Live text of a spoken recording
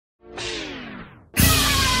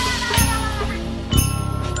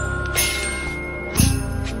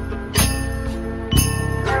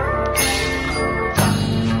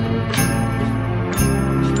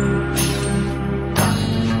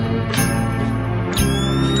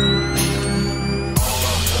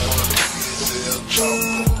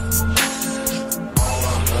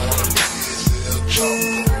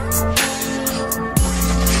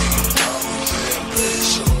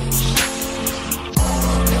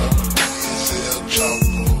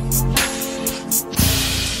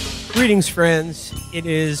Greetings, friends. It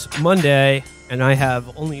is Monday, and I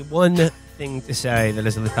have only one thing to say that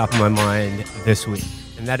is at the top of my mind this week,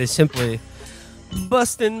 and that is simply,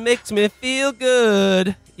 bustin' makes me feel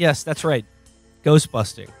good. Yes, that's right. Ghost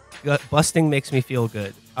busting. Busting makes me feel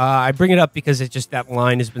good. I bring it up because it's just that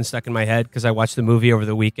line has been stuck in my head because I watched the movie over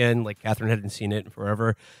the weekend. Like, Catherine hadn't seen it in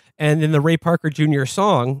forever. And in the Ray Parker Jr.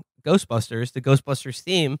 song, Ghostbusters, the Ghostbusters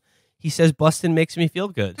theme, he says, bustin' makes me feel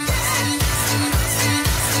good.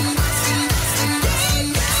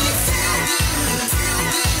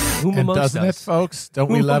 And doesn't it, folks?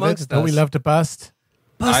 Don't we love it? Don't we love to bust?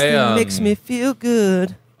 Bustin' makes me feel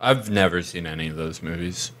good. I've never seen any of those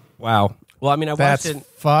movies. Wow. Well, I mean, I watched it. That's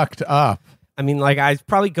fucked up. I mean, like,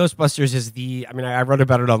 probably Ghostbusters is the, I mean, I wrote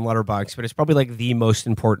about it on Letterboxd, but it's probably like the most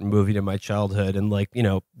important movie to my childhood. And like, you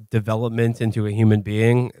know, development into a human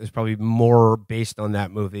being is probably more based on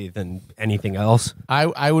that movie than anything else.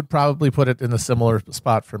 I would probably put it in a similar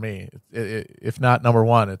spot for me. If not number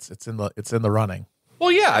one, it's in the running.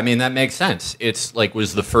 Well, yeah, I mean, that makes sense. It's like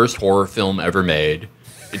was the first horror film ever made.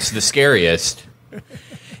 It's the scariest.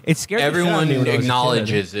 It's scary. Everyone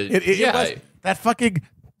acknowledges it. Is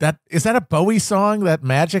that a Bowie song? That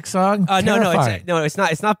Magic song? No, it's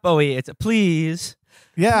not. It's not Bowie. It's Please.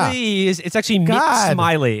 Yeah, Please. It's actually Mick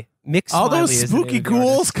Smiley. Mick Smiley. All those spooky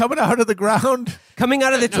ghouls coming out of the ground, coming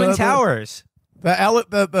out of the Twin Towers.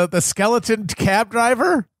 The skeleton cab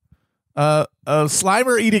driver.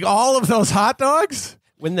 Slimer eating all of those hot dogs.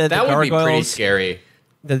 When that would be pretty scary.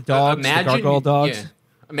 The dogs, the gargoyle dogs. Yeah.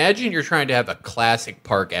 Imagine you're trying to have a classic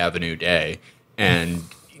Park Avenue day, and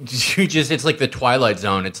it's like the Twilight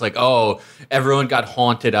Zone. It's like, oh, everyone got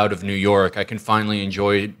haunted out of New York. I can finally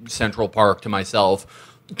enjoy Central Park to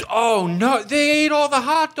myself. Oh, no, they ate all the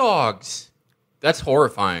hot dogs. That's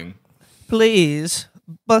horrifying. Please,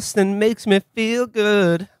 bustin' makes me feel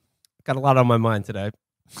good. Got a lot on my mind today.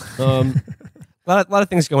 A lot of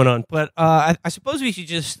things going on, but I suppose we should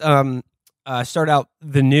just start out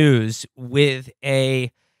the news with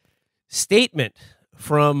a statement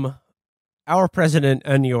from our president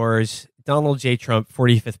and yours, Donald J. Trump,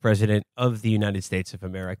 45th president of the United States of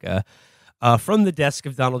America, from the desk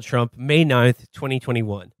of Donald Trump, May 9th,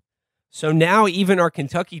 2021. So now even our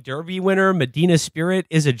Kentucky Derby winner, Medina Spirit,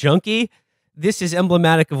 is a junkie. This is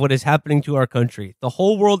emblematic of what is happening to our country. The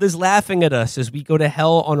whole world is laughing at us as we go to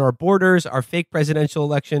hell on our borders, our fake presidential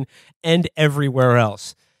election, and everywhere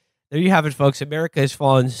else. There you have it, folks. America has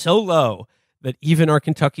fallen so low that even our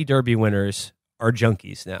Kentucky Derby winners are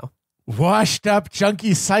junkies now. Washed up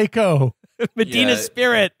junkie psycho. Medina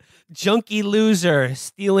Spirit, junkie loser,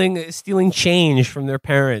 stealing change from their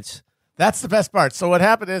parents. That's the best part. So what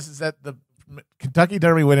happened is that the Kentucky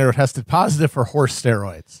Derby winner tested positive for horse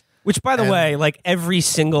steroids. Which, by the way, like every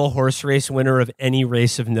single horse race winner of any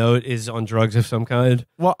race of note is on drugs of some kind.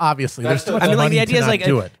 Well, obviously, there's too much money the idea to is like,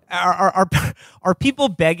 do it. Are people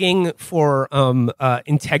begging for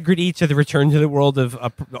integrity to the return to the world of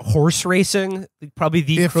horse racing? Probably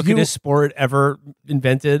the crookedest sport ever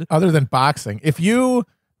invented, other than boxing. If you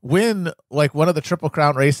win like one of the Triple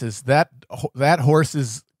Crown races, that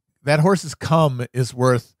horse's cum is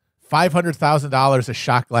worth $500,000 a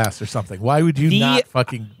shot glass or something. Why would you not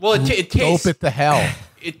fucking dope it to hell?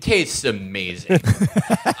 It tastes amazing.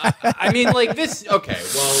 I mean, like this. Okay,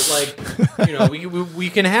 well, like, you know, we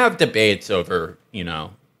can have debates over, you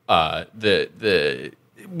know,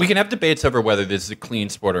 we can have debates over whether this is a clean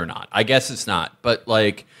sport or not. I guess it's not, but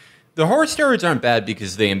like the horse steroids aren't bad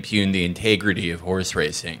because they impugn the integrity of horse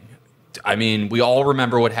racing. I mean, we all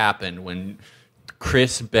remember what happened when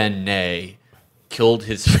Chris Ben-Nay killed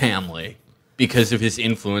his family because of his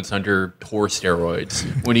influence under horse steroids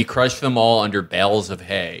when he crushed them all under bales of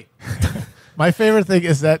hay. My favorite thing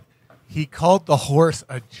is that he called the horse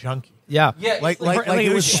a junkie. Yeah, like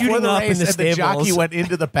it was shooting up in the stables. The jockey went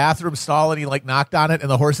into the bathroom stall and he like knocked on it, and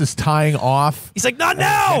the horse is tying off. He's like, "Not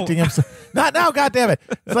now, not now, goddammit!"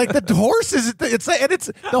 It's like the horse isn't.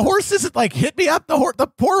 The horse isn't like hit me up.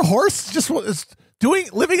 The poor horse just is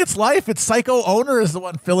living its life. Its psycho owner is the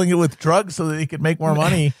one filling it with drugs so that he can make more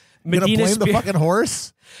money. Medina blame the fucking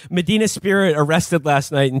horse. Medina Spirit arrested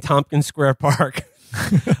last night in Tompkins Square Park.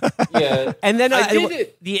 Yeah, and then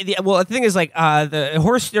the thing is, like, the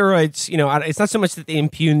horse steroids, you know, it's not so much that they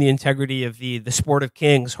impugn the integrity of the sport of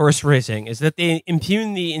kings, horse racing, is that they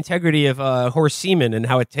impugn the integrity of horse semen and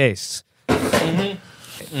how it tastes.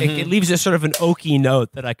 It leaves a sort of an oaky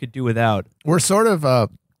note that I could do without. We're sort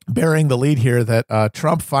of bearing the lead here that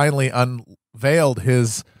Trump finally unveiled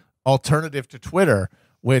his alternative to Twitter,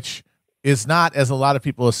 which is not, as a lot of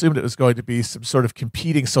people assumed it was going to be, some sort of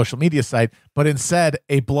competing social media site, but instead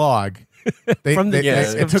a blog From the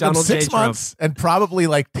desk it of took them Donald J. 6 Trump. months and probably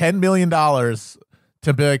like $10 million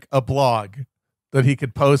to make a blog that he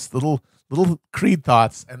could post little Creed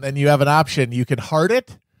thoughts, and then you have an option. You can heart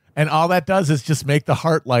it, and all that does is just make the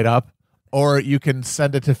heart light up, or you can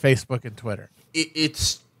send it to Facebook and Twitter.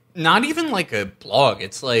 It's not even like a blog.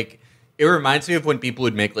 It's like, it reminds me of when people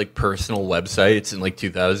would make like personal websites in like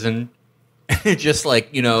 2000. Just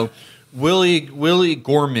like, Willie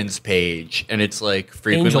Gorman's page, and it's like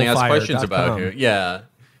frequently asked questions about who. Yeah,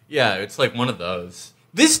 it's like one of those.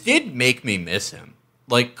 This did make me miss him.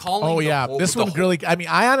 Like calling. Oh yeah, this one really. I mean,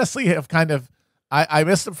 I honestly have kind of. I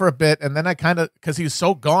missed him for a bit, and then I kind of, because he was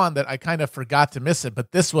so gone that I kind of forgot to miss it.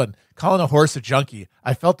 But this one, calling a horse a junkie,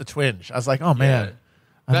 I felt the twinge. I was like, oh man,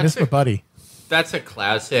 I miss my buddy. That's a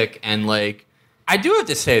classic, and like, I do have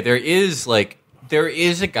to say, there is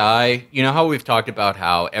a guy. You know how we've talked about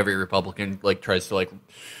how every Republican like tries to like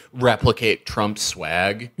replicate Trump's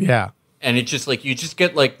swag. Yeah, and it's just like you just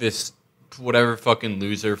get like this whatever fucking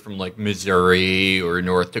loser from like Missouri or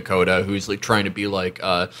North Dakota who's like trying to be like,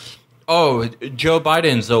 oh, Joe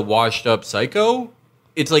Biden's a washed up psycho.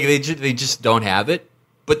 It's like they just don't have it.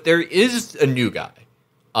 But there is a new guy,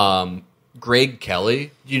 Greg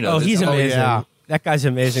Kelly. Oh, he's amazing. Yeah. That guy's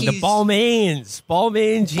amazing. The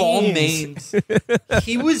Balmain jeans.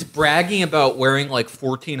 He was bragging about wearing like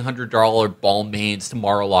 $1,400 Balmains to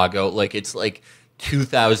Mar-a-Lago like it's like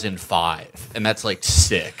 2005, and that's like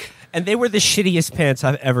sick. And they were the shittiest pants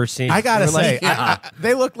I've ever seen. I gotta say, like,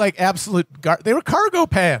 they look like absolute. They were cargo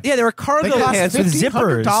pants. Yeah, they were cargo pants with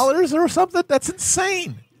zippers. $1,500 or something. That's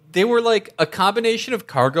insane. They were like a combination of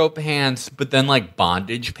cargo pants, but then like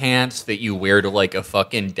bondage pants that you wear to like a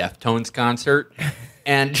fucking Deftones concert.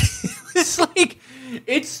 And it's like,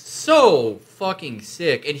 it's so fucking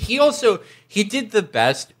sick. And he did the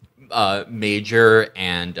best Major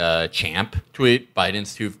and Champ tweet,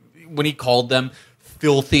 Biden's two, when he called them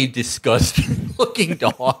filthy, disgusting looking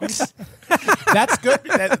dogs. That's good.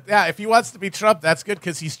 If he wants to be Trump, that's good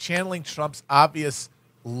because he's channeling Trump's obvious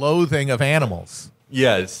loathing of animals.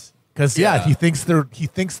 Yes, because he thinks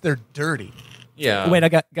they're dirty. Yeah. Wait,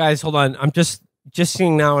 guys, hold on. I'm just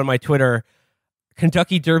seeing now on my Twitter,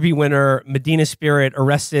 Kentucky Derby winner Medina Spirit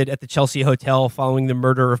arrested at the Chelsea Hotel following the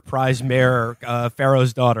murder of prize mare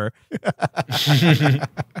Pharaoh's daughter.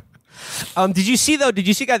 Did you see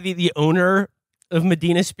the owner of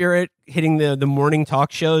Medina Spirit hitting the morning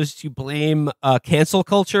talk shows to blame cancel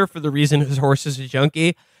culture for the reason his horse is a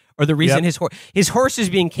junkie, or the reason his horse is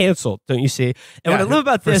being canceled? Don't you see? And what I love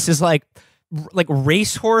about this is like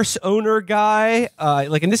racehorse owner guy,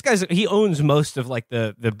 and this guy's, he owns most of like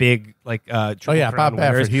the big like Bob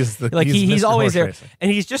Baffert. He's always there, racing.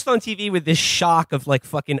 and he's just on TV with this shock of like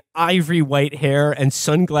fucking ivory white hair and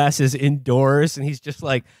sunglasses indoors, and he's just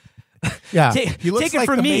like. Yeah, he looks take it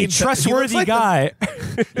from me, trustworthy guy.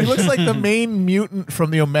 He looks like the main mutant from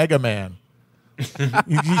the Omega Man.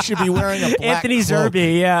 He should be wearing a black Anthony cloak.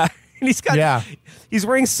 Zerbe, yeah. And he's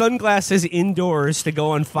wearing sunglasses indoors to go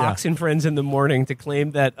on Fox and Friends in the morning to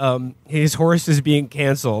claim that his horse is being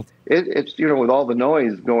canceled. It's with all the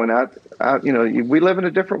noise going out, we live in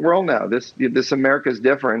a different world now. This America is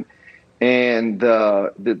different, and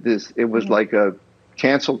it was like a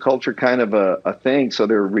cancel culture kind of a thing, so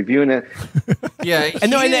they're reviewing it. Yeah,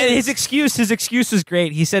 and his excuse is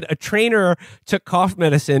great. He said a trainer took cough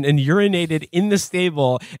medicine and urinated in the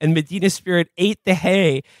stable, and Medina Spirit ate the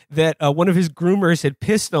hay that one of his groomers had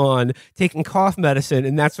pissed on, taking cough medicine,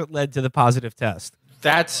 and that's what led to the positive test.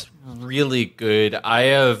 That's really good.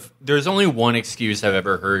 There's only one excuse I've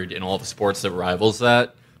ever heard in all the sports that rivals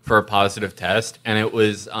that for a positive test, and it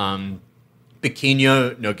was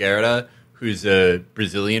Pequeno Nogueira, who's a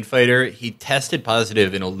Brazilian fighter. He tested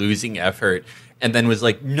positive in a losing effort and then was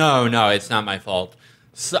like, no, it's not my fault.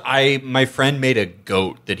 So my friend made a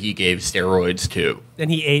goat that he gave steroids to. And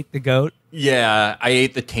he ate the goat? Yeah, I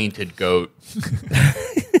ate the tainted goat.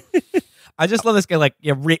 I just love this guy,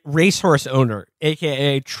 racehorse owner,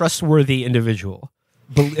 a.k.a. trustworthy individual.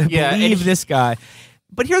 Believe this guy.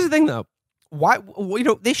 But here's the thing, though. Why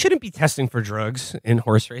they shouldn't be testing for drugs in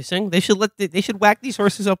horse racing. They should whack these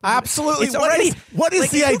horses up. Absolutely. It's already, what is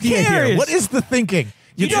the idea here? What is the thinking?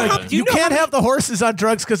 You can't have the horses on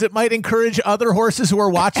drugs because it might encourage other horses who are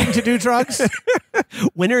watching to do drugs.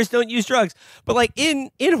 Winners don't use drugs. But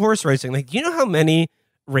in horse racing, do you know how many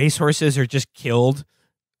racehorses are just killed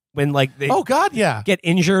when they get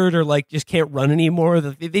injured or just can't run anymore?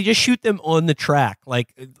 They just shoot them on the track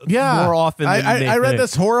more often than I read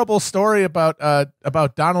this horrible story about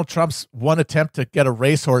Donald Trump's one attempt to get a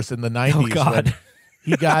racehorse in the 90s. Oh God.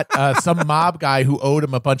 He got some mob guy who owed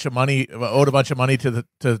a bunch of money to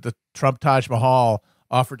the Trump Taj Mahal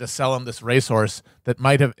offered to sell him this racehorse that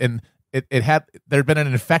might have there'd been an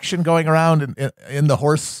infection going around in the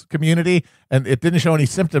horse community, and it didn't show any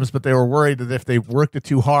symptoms, but they were worried that if they worked it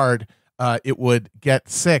too hard, it would get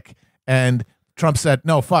sick. And Trump said,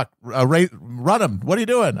 "No, fuck, run him. What are you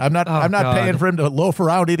doing? I'm not paying for him to loaf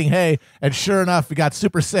around eating hay." And sure enough, he got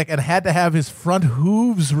super sick and had to have his front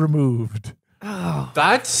hooves removed. Oh,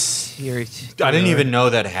 that's I didn't even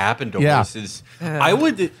know that happened to horses. I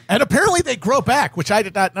would, and apparently they grow back, which I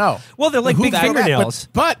did not know. Well, they're like big fingernails,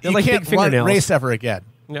 but you like can't race ever again.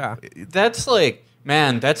 Yeah, that's like,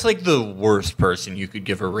 man, that's like the worst person you could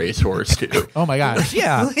give a racehorse to. Oh my god,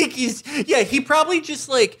 yeah, like he probably just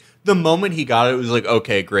like. The moment he got it, it was like,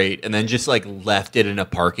 okay, great. And then just like left it in a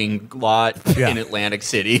parking lot in Atlantic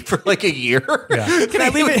City for like a year. Yeah. Can I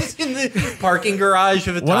leave it in the parking garage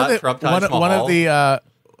of a Trump Taj Mahal? One of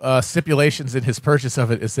the stipulations in his purchase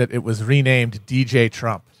of it is that it was renamed DJ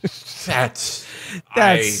Trump. That's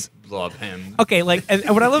I love him. Okay, like,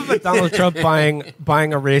 and what I love about Donald Trump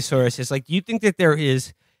buying a racehorse is like, do you think that there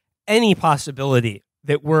is any possibility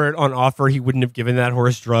that were it on offer, he wouldn't have given that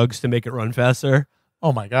horse drugs to make it run faster?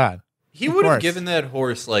 Oh my god. He would have given that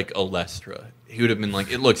horse like a Lestra. He would have been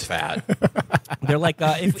like, it looks fat. They're like,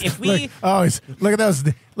 if we look at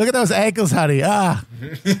those ankles, honey. Yeah,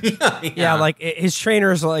 like his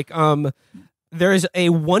trainer's like, there's a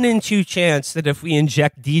 1 in 2 chance that if we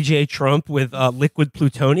inject DJ Trump with liquid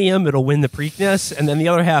plutonium, it'll win the Preakness, and then the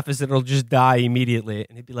other half is that it'll just die immediately.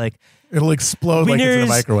 And he'd be like, it'll explode like it's in a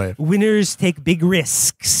microwave. Winners take big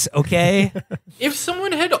risks, okay? If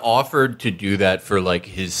someone had offered to do that for like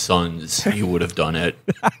his sons, he would have done it.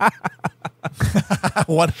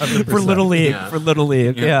 100% for Little League. Yeah. For Little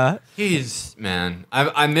League, yeah. He's, man,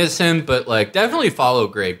 I miss him, but like definitely follow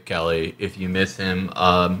Greg Kelly if you miss him.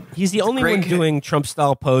 He's the only one doing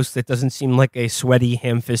Trump-style posts that doesn't seem like a sweaty,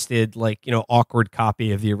 ham-fisted, like, awkward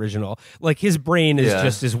copy of the original. Like, his brain is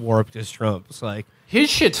just as warped as Trump's. Like, his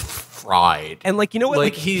shit's fried. And like, you know what?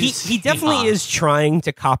 Like, he definitely is trying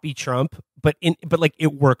to copy Trump, but like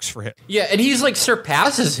it works for him. Yeah, and he's like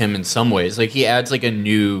surpasses him in some ways. Like he adds like a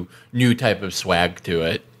new type of swag to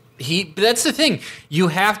it. That's the thing. You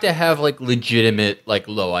have to have like legitimate like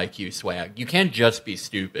low IQ swag. You can't just be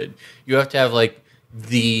stupid. You have to have like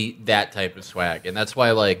that type of swag. And that's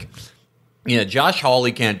why like Josh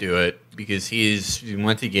Hawley can't do it because he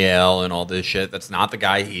went to Yale and all this shit. That's not the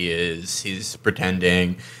guy he is. He's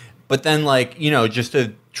pretending. But then like, just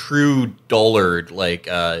a true dullard like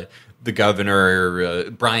the governor,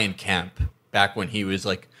 Brian Kemp, back when he was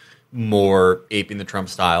like more aping the Trump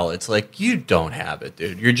style. It's like, you don't have it,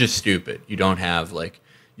 dude. You're just stupid. You don't have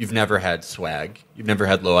you've never had swag. You've never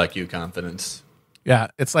had low IQ confidence. Yeah,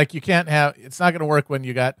 it's like it's not going to work when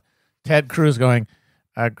you got Ted Cruz going,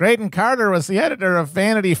 Graydon Carter was the editor of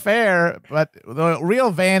Vanity Fair, but the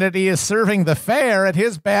real Vanity is serving the fare at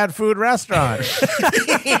his bad food restaurant.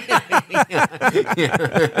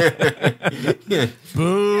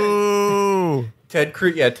 Boo! Ted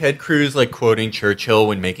Cruz like quoting Churchill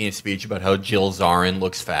when making a speech about how Jill Zarin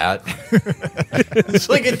looks fat. It's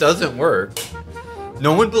like it doesn't work.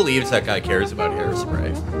 No one believes that guy cares about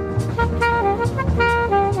hairspray.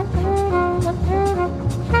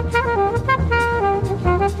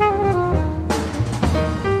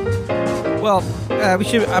 Well, we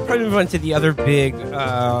should probably move on to the other big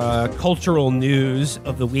cultural news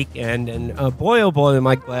of the weekend. And boy, oh boy, am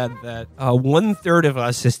I glad that 1/3 of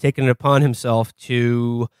us has taken it upon himself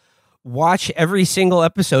to watch every single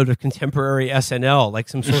episode of contemporary SNL, like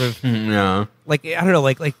some sort of, like, I don't know,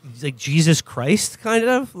 like Jesus Christ, kind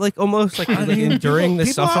of, like almost like enduring the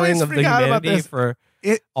suffering of the humanity for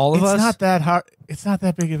all of us. It's not that hard. It's not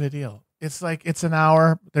that big of a deal. It's like, it's an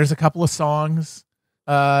hour. There's a couple of songs.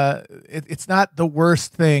 It's not the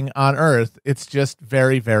worst thing on earth. It's just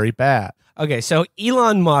very, very bad. Okay, so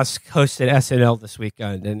Elon Musk hosted SNL this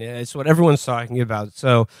weekend, and it's what everyone's talking about.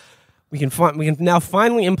 So we can now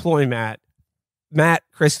finally employ Matt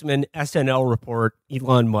Christman, SNL report,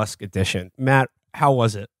 Elon Musk edition. Matt, how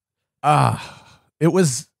was it? It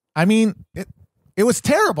was. I mean, it was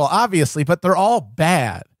terrible, obviously, but they're all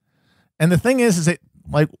bad. And the thing is it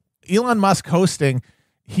like Elon Musk hosting?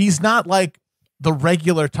 He's not like the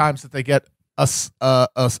regular times that they get a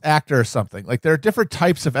actor or something. Like, there are different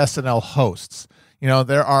types of SNL hosts.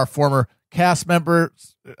 There are former cast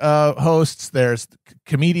members hosts. There's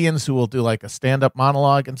comedians who will do like a stand-up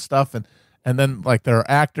monologue and stuff, and then like there are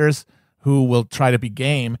actors who will try to be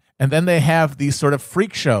game, and then they have these sort of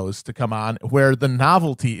freak shows to come on where the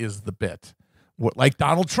novelty is the bit, like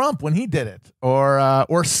Donald Trump when he did it,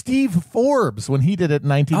 or Steve Forbes when he did it in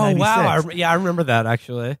 1996. Oh wow, I remember that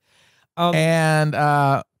actually. And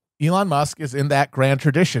Elon Musk is in that grand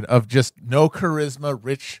tradition of just no charisma,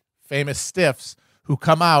 rich, famous stiffs who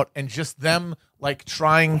come out and just them like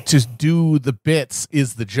trying to do the bits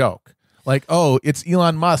is the joke. Like, oh, it's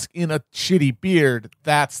Elon Musk in a shitty beard.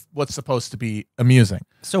 That's what's supposed to be amusing.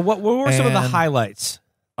 So what were some of the highlights?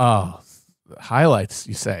 Oh, highlights,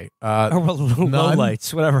 you say? Or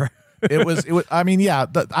lowlights, whatever. It was. I mean, yeah.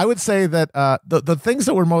 I would say that the things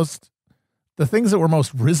that were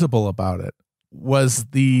most risible about it were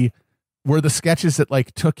the sketches that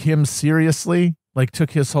like took him seriously, like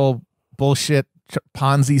took his whole bullshit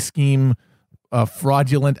Ponzi scheme,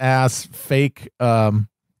 fraudulent ass fake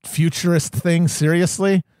futurist thing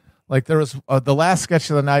seriously. Like there was the last sketch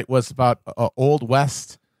of the night was about Old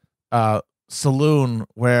West saloon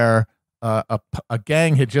where a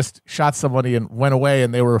gang had just shot somebody and went away,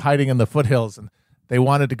 and they were hiding in the foothills, and they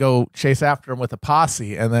wanted to go chase after him with a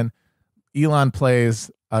posse. And then Elon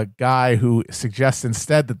plays a guy who suggests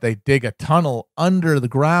instead that they dig a tunnel under the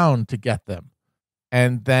ground to get them,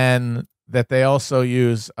 and then that they also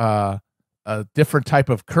use a different type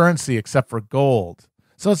of currency except for gold.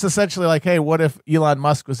 So it's essentially like, hey, what if Elon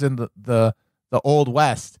Musk was in the Old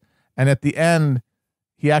West? And at the end,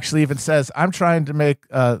 he actually even says, I'm trying to make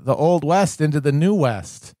the Old West into the New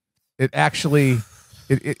West. It actually,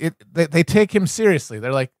 they take him seriously.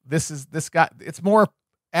 They're like, this guy, it's more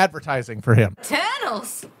advertising for him.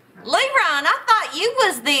 Tunnels? Leron, I thought you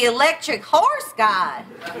was the electric horse guy.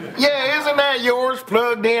 Yeah, isn't that yours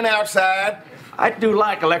plugged in outside? I do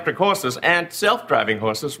like electric horses and self-driving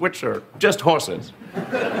horses, which are just horses.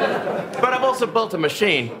 But I've also built a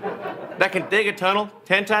machine that can dig a tunnel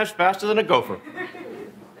 10 times faster than a gopher.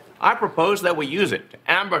 I propose that we use it to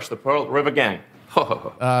ambush the Pearl River Gang.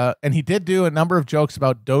 And he did do a number of jokes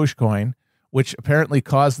about Dogecoin, which apparently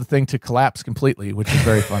caused the thing to collapse completely, which is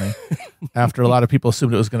very funny, after a lot of people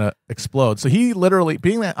assumed it was going to explode. So he literally,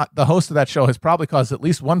 being the host of that show, has probably caused at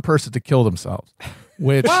least one person to kill themselves,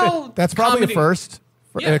 which that's probably a first,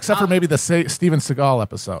 except for maybe the Steven Seagal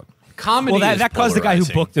episode. Comedy that caused the guy who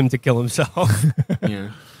booked him to kill himself.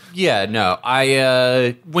 Yeah, no.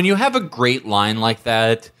 When you have a great line like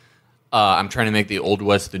that, I'm trying to make the Old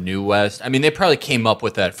West the New West. I mean, they probably came up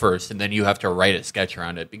with that first, and then you have to write a sketch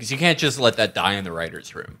around it because you can't just let that die in the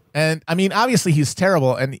writer's room. And I mean, obviously he's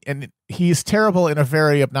terrible, and he's terrible in a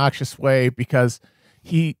very obnoxious way because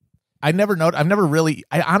I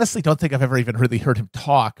honestly don't think I've ever even really heard him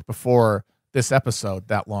talk before this episode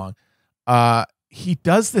that long. He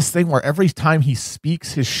does this thing where every time he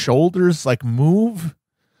speaks, his shoulders like move.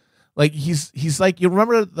 Like he's like, you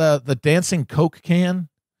remember the dancing Coke can?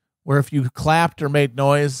 Where if you clapped or made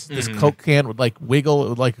noise, this Coke can would like wiggle, it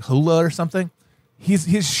would like hula or something.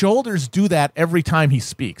 His shoulders do that every time he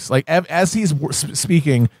speaks. Like as he's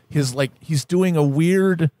speaking, he's doing a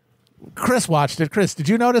weird. Chris watched it. Chris, did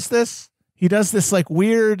you notice this? He does this like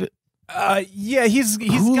weird. Yeah, he's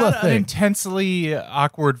got an intensely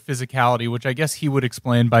awkward physicality, which I guess he would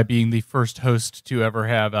explain by being the first host to ever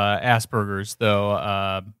have Asperger's,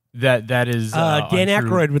 though. That is Dan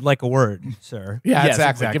Aykroyd would like a word, sir. Yeah, yes,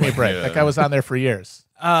 exactly. Give me a break. That guy was on there for years.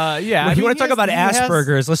 If you want to talk about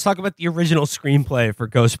Asperger's, let's talk about the original screenplay for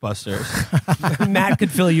Ghostbusters. Matt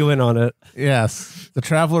could fill you in on it. Yes, the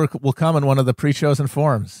Traveler will come in one of the pre-chosen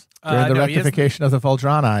forms during the rectification of the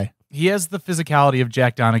Voldrani. He has the physicality of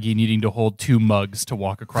Jack Donaghy needing to hold two mugs to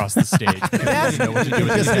walk across the stage. He doesn't know what to do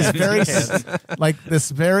with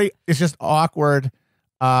it's just awkward.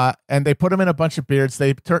 And they put him in a bunch of beards.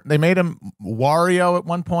 They made him Wario at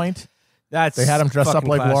one point. They had him dress up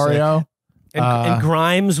like classic. Wario. And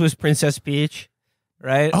Grimes was Princess Peach,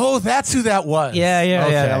 right? Oh, that's who that was. Yeah,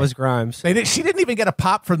 that was Grimes. She didn't even get a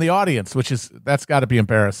pop from the audience, that's got to be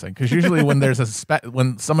embarrassing because usually when there's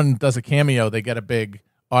when someone does a cameo, they get a big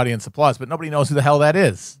audience applause, but nobody knows who the hell that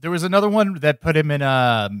is. There was another one that put him in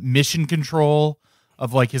mission control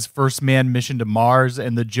of like his first manned mission to Mars,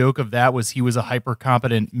 and the joke of that was he was a hyper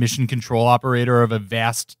competent mission control operator of a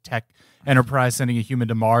vast tech enterprise sending a human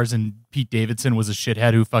to Mars, and Pete Davidson was a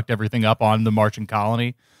shithead who fucked everything up on the Martian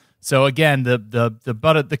colony. So again,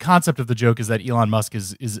 the concept of the joke is that Elon Musk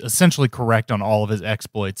is essentially correct on all of his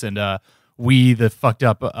exploits, and we, the fucked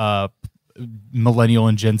up millennial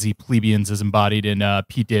and Gen Z plebeians as embodied in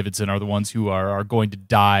Pete Davidson, are the ones who are going to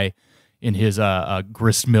die in his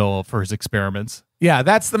grist mill for his experiments. Yeah,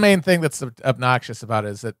 that's the main thing that's obnoxious about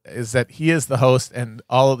it is that he is the host, and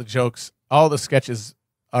all of the jokes, all the sketches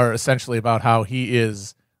are essentially about how he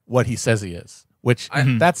is what he says he is, which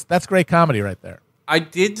that's great comedy right there. I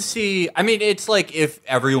did see. I mean, it's like if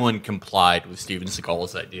everyone complied with Steven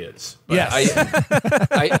Seagal's ideas. But yes,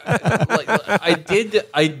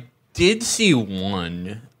 I did see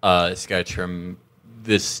one sketch from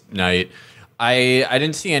this night. I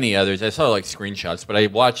didn't see any others. I saw like screenshots, but I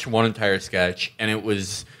watched one entire sketch, and it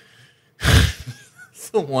was it's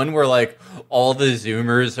the one where like all the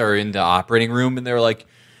Zoomers are in the operating room, and they're like,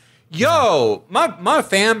 "Yo, my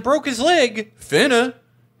fam broke his leg, finna."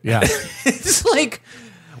 Yeah. It's like,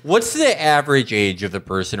 what's the average age of the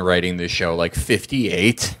person writing this show? Like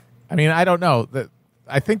 58? I mean, I don't know.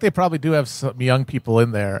 I think they probably do have some young people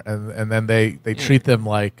in there, and then they treat them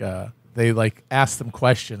like they like ask them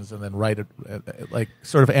questions and then write it like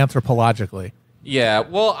sort of anthropologically. Yeah,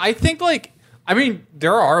 well, I think like, I mean,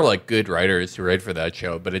 there are like good writers who write for that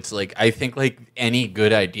show, but it's like, I think like any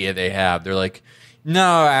good idea they have, they're like,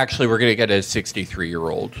 no, actually, we're gonna get a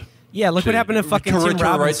 63-year-old. Yeah, look what happened to fucking Tim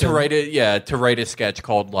Robinson. To write a sketch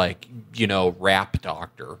called like, Rap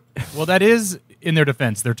Doctor. Well, that is, in their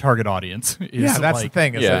defense, their target audience. Is That's like, the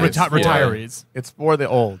thing. Is retirees. It's for the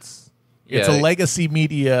olds. It's a legacy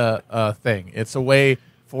media thing. It's a way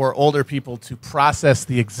for older people to process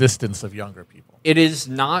the existence of younger people. It is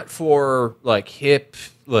not for like hip,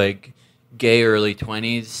 like gay early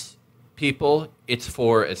 20s people. It's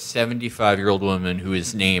for a 75-year-old woman who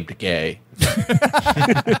is named gay.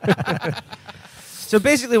 So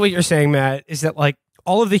basically what you're saying, Matt, is that like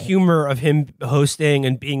all of the humor of him hosting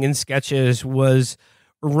and being in sketches was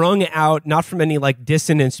wrung out not from any like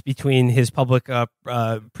dissonance between his public like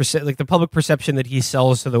the public perception that he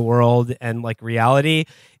sells to the world and like reality.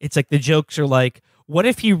 It's like the jokes are like, what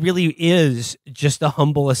if he really is just a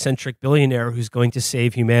humble eccentric billionaire who's going to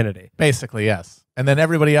save humanity? Basically, yes. And then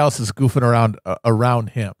everybody else is goofing around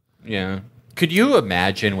him. Yeah. Could you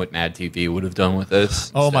imagine what Mad TV would have done with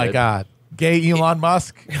this? Oh my God. Gay Elon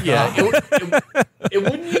Musk? Yeah. It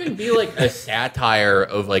wouldn't even be like a satire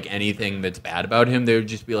of like anything that's bad about him. They would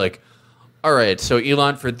just be like, all right, so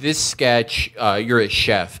Elon, for this sketch, you're a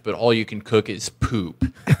chef, but all you can cook is poop.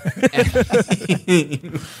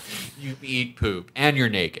 You eat poop, and you're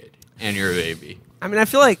naked, and you're a baby. I mean, I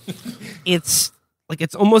feel like it's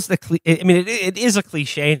almost it is a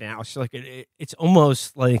cliche now. So like it's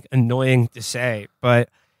almost like annoying to say, but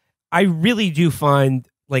I really do find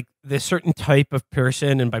like this certain type of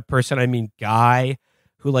person, and by person I mean guy,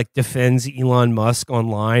 who like defends Elon Musk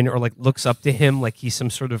online or like looks up to him like he's some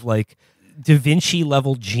sort of like Da Vinci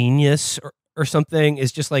level genius or something,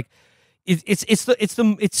 is just like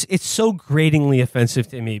it's so gratingly offensive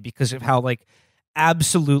to me because of how like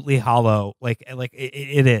absolutely hollow like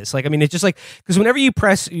it is. Like, I mean, it's just like, because whenever you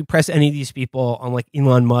press any of these people on like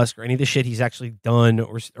Elon Musk or any of the shit he's actually done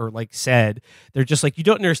or like said, they're just like, you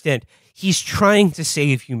don't understand, he's trying to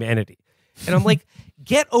save humanity. And I'm like,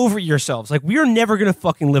 get over yourselves. Like, we are never gonna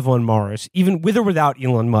fucking live on Mars, even with or without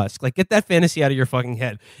Elon Musk. Like, get that fantasy out of your fucking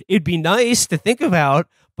head. It'd be nice to think about,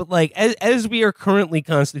 but like as we are currently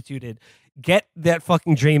constituted, get that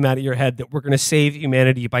fucking dream out of your head that we're going to save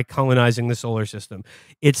humanity by colonizing the solar system.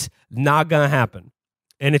 It's not going to happen.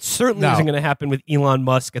 And it certainly isn't going to happen with Elon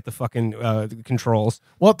Musk at the fucking controls.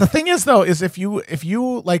 Well, the thing is, though, is if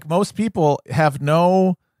you like most people have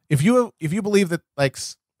if you believe that like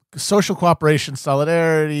social cooperation,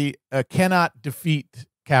 solidarity cannot defeat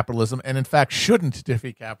capitalism, and in fact shouldn't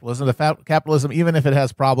defeat capitalism. Capitalism, even if it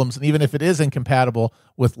has problems and even if it is incompatible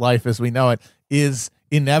with life as we know it, is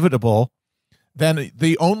inevitable. Then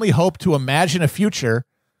the only hope to imagine a future,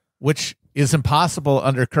 which is impossible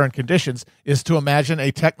under current conditions, is to imagine a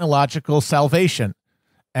technological salvation.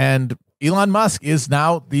 And Elon Musk is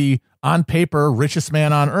now the, on paper, richest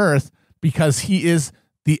man on earth because he is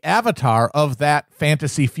the avatar of that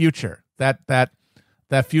fantasy future, that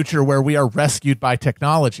future where we are rescued by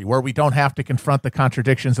technology, where we don't have to confront the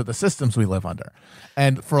contradictions of the systems we live under.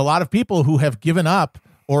 And for a lot of people who have given up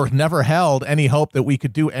or never held any hope that we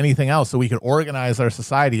could do anything else, so we could organize our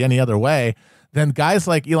society any other way, then guys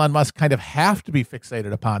like Elon Musk kind of have to be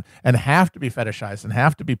fixated upon and have to be fetishized and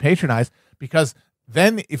have to be patronized, because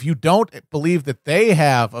then if you don't believe that they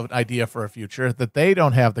have an idea for a future, that they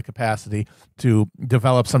don't have the capacity to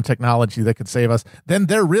develop some technology that could save us, then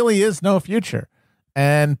there really is no future.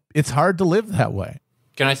 And it's hard to live that way.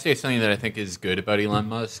 Can I say something that I think is good about Elon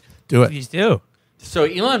Musk? Do it. Please do. So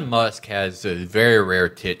Elon Musk has a very rare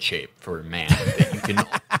tit shape for a man that you can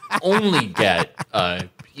only get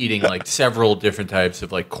eating like several different types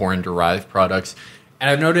of like corn-derived products. And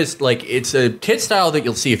I've noticed like it's a tit style that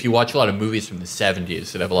you'll see if you watch a lot of movies from the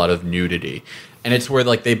 70s that have a lot of nudity. And it's where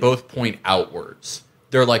like they both point outwards.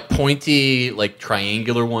 They're like pointy, like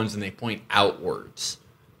triangular ones, and they point outwards.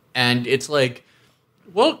 And it's like,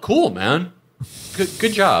 well, cool, man.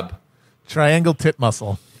 Good job. Triangle tit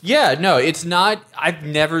muscle. Yeah, no, it's not. I've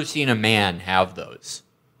never seen a man have those.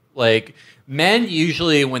 Like men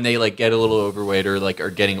usually when they like get a little overweight or like are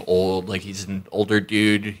getting old, like he's an older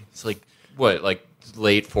dude. He's like what, like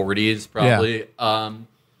late 40s probably. Yeah.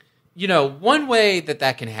 You know, one way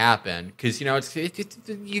that can happen, because, you know,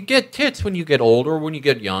 you get tits when you get old or when you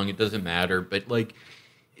get young. It doesn't matter. But, like,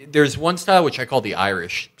 there's one style which I call the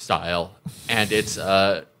Irish style. And it's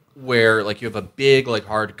where, like, you have a big, like,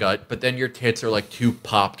 hard gut, but then your tits are, like, two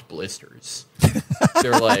popped blisters.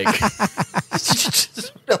 They're, like,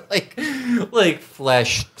 like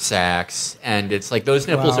flesh sacks. And it's, like, those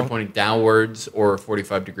nipples are pointing downwards or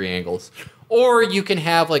 45-degree angles. Or you can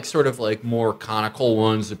have like sort of like more conical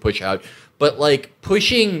ones that push out, but like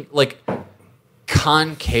pushing like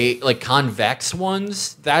concave, like convex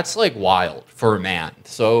ones, that's like wild for a man.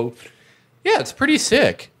 So yeah, it's pretty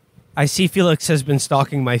sick. I see Felix has been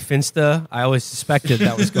stalking my Finsta. I always suspected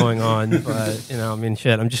that was going on, but you know, I mean,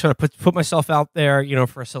 shit. I'm just trying to put myself out there, you know,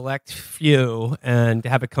 for a select few, and to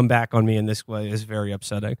have it come back on me in this way is very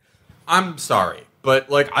upsetting. I'm sorry, but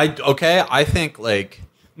like I think like.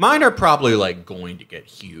 Mine are probably like going to get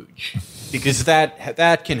huge because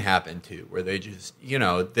that can happen too, where they just, you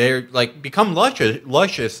know, they're like become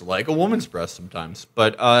luscious like a woman's breast sometimes.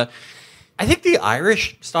 But I think the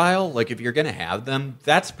Irish style, like if you're gonna have them,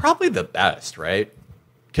 that's probably the best, right?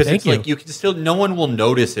 Because it's like you can still, no one will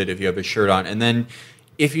notice it if you have a shirt on, and then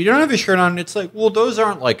if you don't have a shirt on, it's like, well, those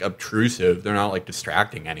aren't like obtrusive. They're not like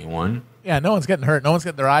distracting anyone. Yeah, no one's getting hurt. No one's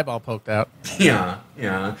getting their eyeball poked out. Yeah.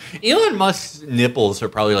 Elon Musk's nipples are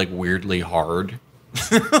probably like weirdly hard.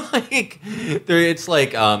 Like, it's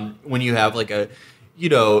like when you have like a, you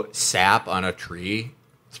know, sap on a tree.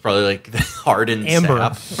 It's probably like the hardened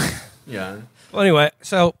amber sap. Yeah. Well, anyway,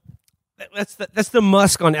 so that's the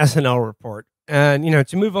Musk on SNL report. And, you know,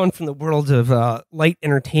 to move on from the world of light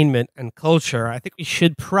entertainment and culture, I think we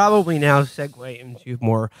should probably now segue into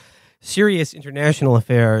more serious international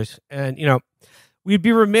affairs. And, you know, we'd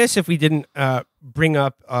be remiss if we didn't bring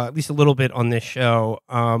up at least a little bit on this show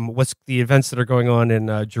what's the events that are going on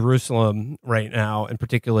in Jerusalem right now, and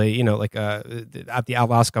particularly, you know, like at the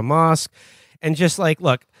Al-Aqsa Mosque. And just like,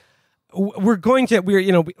 look,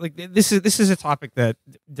 this is a topic that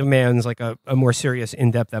demands like a more serious,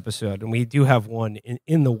 in-depth episode, and we do have one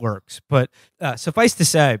in the works. But suffice to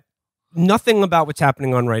say, nothing about what's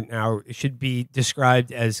happening on right now should be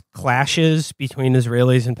described as clashes between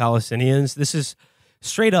Israelis and Palestinians. This is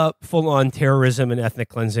straight up, full-on terrorism and ethnic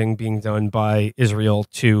cleansing being done by Israel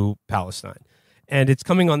to Palestine, and it's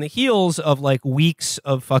coming on the heels of like weeks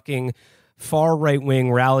of fucking far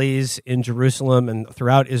right-wing rallies in Jerusalem and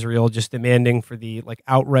throughout Israel just demanding for the like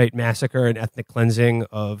outright massacre and ethnic cleansing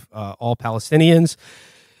of all Palestinians.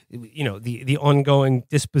 You know, the ongoing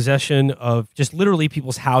dispossession of just literally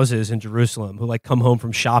people's houses in Jerusalem who like come home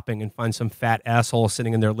from shopping and find some fat asshole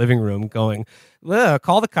sitting in their living room going,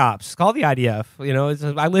 call the cops, call the IDF. You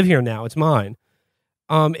know, I live here now. It's mine.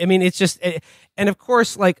 I mean, it's just, and of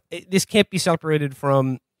course, like this can't be separated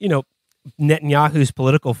from, you know, Netanyahu's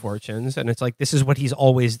political fortunes, and it's like this is what he's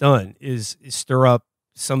always done is stir up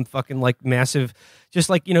some fucking like massive, just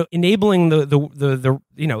like, you know, enabling the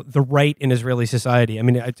you know, the right in Israeli society. I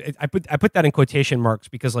mean, I put that in quotation marks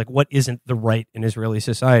because like what isn't the right in Israeli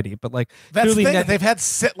society? But like that's the thing. They've had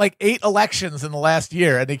like 8 elections in the last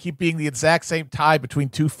year, and they keep being the exact same tie between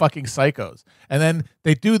two fucking psychos, and then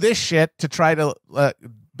they do this shit to try to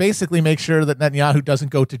basically make sure that Netanyahu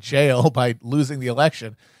doesn't go to jail by losing the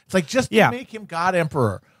election. It's like, just make him God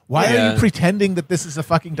Emperor. Why are you pretending that this is a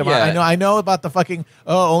fucking democracy? I know about the fucking,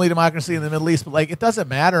 only democracy in the Middle East, but like, it doesn't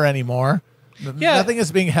matter anymore. Nothing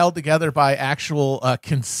is being held together by actual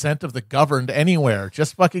consent of the governed anywhere.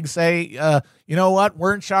 Just fucking say, you know what,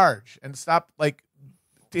 we're in charge, and stop like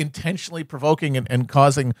intentionally provoking and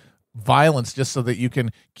causing violence just so that you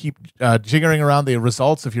can keep jiggering around the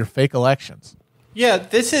results of your fake elections. Yeah,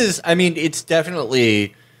 this is, I mean, it's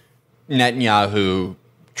definitely Netanyahu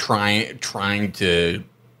trying to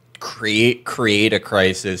create a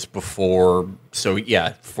crisis before, so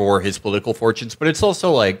yeah, for his political fortunes, but it's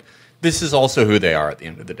also like, this is also who they are at the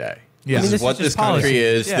end of the day. Yeah. This is what this country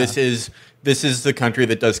is. Yeah. This is the country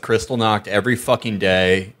that does Kristallnacht every fucking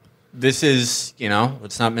day. This is, you know,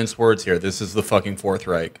 let's not mince words here. This is the fucking Fourth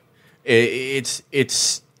Reich.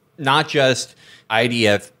 It's not just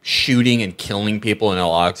IDF shooting and killing people in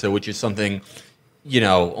Al-Aqsa, which is something, you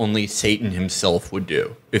know, only Satan himself would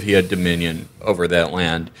do if he had dominion over that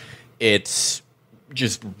land. It's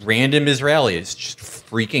just random Israelis just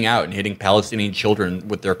freaking out and hitting Palestinian children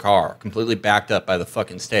with their car, completely backed up by the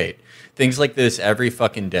fucking state. Things like this every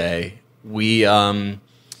fucking day. We do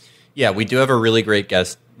have a really great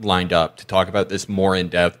guest lined up to talk about this more in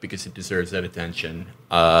depth because it deserves that attention.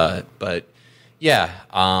 But Yeah.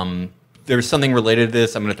 There's something related to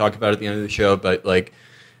this I'm going to talk about at the end of the show, but like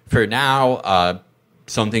for now,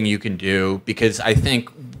 something you can do, because I think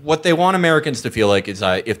what they want Americans to feel like is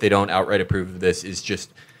if they don't outright approve of this is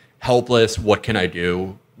just helpless. What can I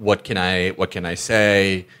do? What can I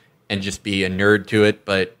say? And just be a nerd to it.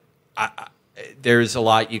 But there's a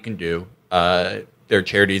lot you can do. There are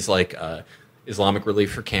charities like Islamic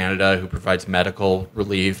Relief for Canada, who provides medical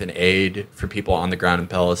relief and aid for people on the ground in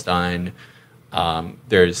Palestine.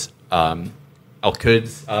 There's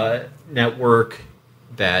Al-Quds network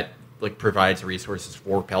that like provides resources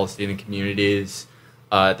for Palestinian communities.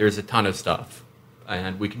 There's a ton of stuff,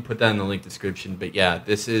 and we can put that in the link description. But yeah,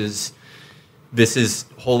 this is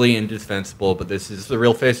wholly indispensable. But this is the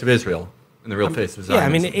real face of Israel and the real face of Zionism. Yeah, I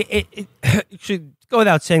mean, it should go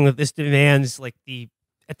without saying that this demands like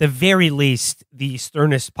at the very least, the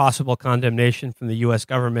sternest possible condemnation from the U.S.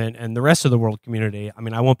 government and the rest of the world community. I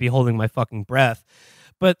mean, I won't be holding my fucking breath,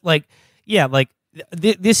 but like, yeah, like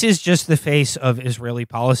this is just the face of Israeli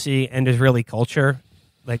policy and Israeli culture,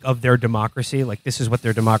 like of their democracy. Like this is what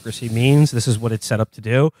their democracy means. This is what it's set up to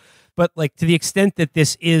do. But like to the extent that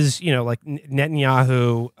this is, like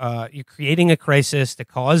Netanyahu, you're creating a crisis to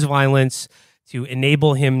cause violence, to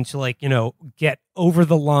enable him to get over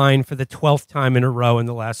the line for the 12th time in a row in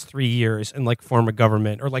the last 3 years and like form a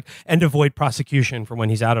government and avoid prosecution for when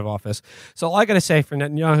he's out of office. So all I got to say for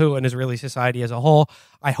Netanyahu and Israeli society as a whole,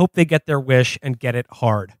 I hope they get their wish and get it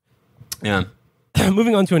hard. Yeah.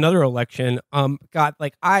 Moving on to another election. God,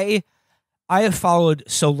 like I have followed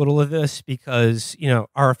so little of this because,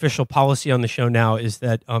 our official policy on the show now is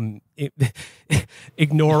that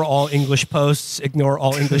ignore all English posts, ignore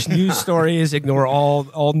all English news stories, ignore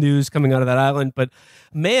all news coming out of that island. But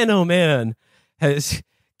man, oh man, has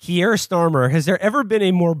Keir Starmer, has there ever been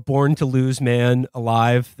a more born to lose man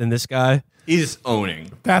alive than this guy? He's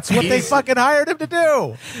owning. That's what they fucking hired him to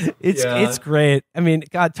do. It's great. I mean,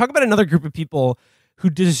 God, talk about another group of people who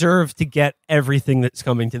deserve to get everything that's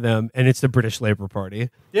coming to them, and it's the British Labour Party.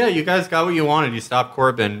 Yeah, you guys got what you wanted. You stopped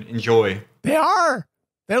Corbyn. Enjoy. They are.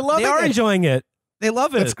 They're loving it. They are enjoying it. They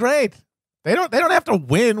love it. It's great. They don't have to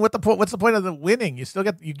win. What's the point of the winning? You still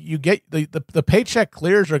get you get the paycheck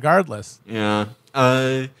clears regardless. Yeah.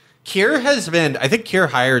 Keir has been. I think Keir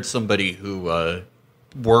hired somebody who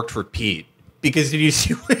worked for Pete, because did you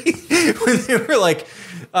see when they were like,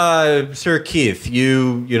 Sir Keith,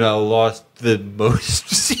 you lost the most.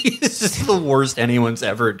 This is the worst anyone's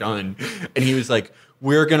ever done. And he was like,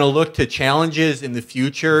 we're going to look to challenges in the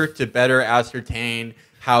future to better ascertain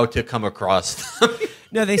how to come across them.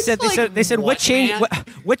 No, they said what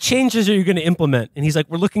changes are you going to implement? And he's like,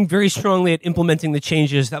 we're looking very strongly at implementing the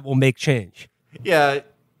changes that will make change. Yeah.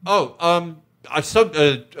 Oh, I saw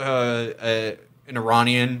an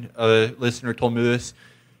Iranian listener told me this.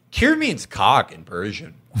 Kir means cock in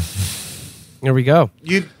Persian. There we go.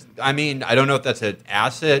 I mean, I don't know if that's an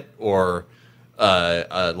asset or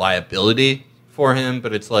a liability for him,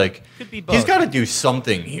 but it's like could be both. He's got to do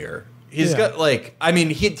something here. He's got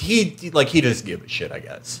he doesn't give a shit, I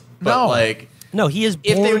guess. But no, he is.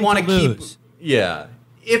 If they want to lose,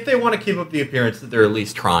 if they want to keep up the appearance that they're at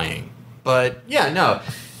least trying. But yeah, no,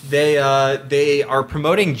 they are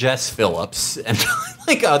promoting Jess Phillips and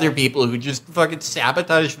like other people who just fucking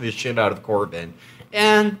sabotage the shit out of Corbyn.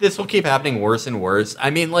 And this will keep happening worse and worse.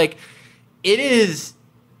 I mean, like, it's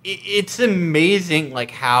amazing,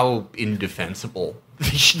 like, how indefensible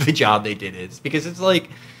the job they did is. Because it's like,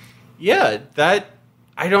 I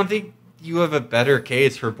don't think you have a better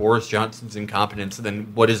case for Boris Johnson's incompetence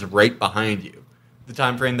than what is right behind you. The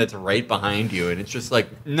time frame that's right behind you. And it's just like,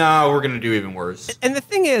 no, we're going to do even worse. And the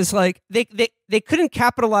thing is, like, they couldn't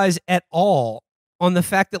capitalize at all on the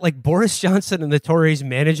fact that like Boris Johnson and the Tories'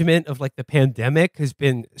 management of like the pandemic has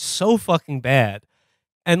been so fucking bad,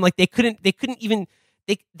 and like they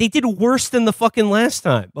did worse than the fucking last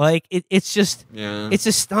time. Like it's just it's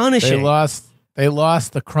astonishing. They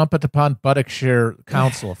lost the Crumpet upon Buttockshire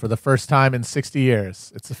Council for the first time in 60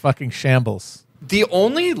 years. It's a fucking shambles. The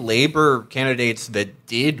only Labour candidates that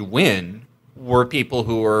did win were people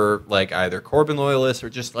who were like either Corbyn loyalists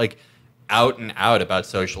or just like out and out about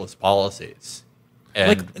socialist policies.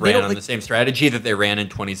 And like, ran on the same strategy that they ran in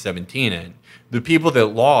 2017. And the people that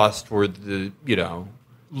lost were the,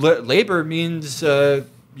 Labor means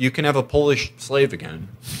you can have a Polish slave again.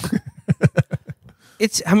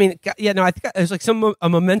 I think it was like a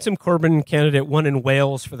Momentum Corbyn candidate won in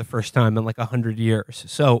Wales for the first time in like 100 years.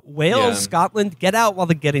 So Wales, Scotland, get out while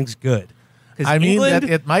the getting's good. I mean, that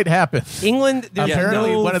it might happen. England,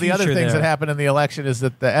 apparently, one of the other things that happened in the election is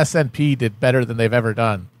that the SNP did better than they've ever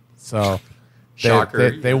done. So...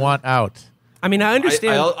 Shocker. They want out. I mean, I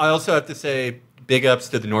understand. I also have to say, big ups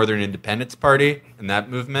to the Northern Independence Party and that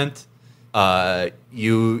movement.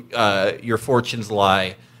 Your fortunes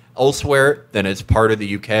lie elsewhere than as part of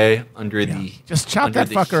the UK under the just chop under that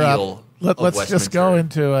the fucker heel up. of Let's just go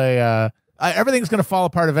Westminster. into a. Everything's going to fall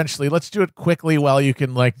apart eventually. Let's do it quickly while you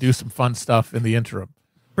can like do some fun stuff in the interim.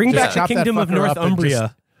 Bring Just back the chop that Kingdom of fucker up and Northumbria.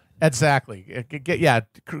 just- Exactly.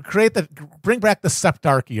 Create bring back the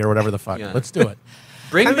Septarchy or whatever the fuck. Yeah. Let's do it.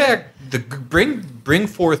 Bring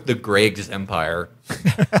forth the Greg's Empire.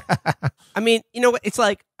 I mean, you know what? It's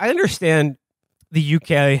like I understand the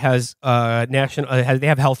UK has they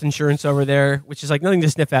have health insurance over there, which is like nothing to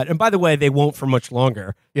sniff at. And by the way, they won't for much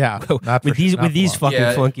longer. Yeah, not with for- these not with for these long. fucking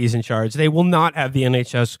Yeah. flunkies in charge, they will not have the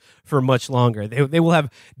NHS for much longer. They will have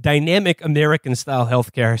dynamic American style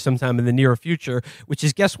healthcare sometime in the near future, which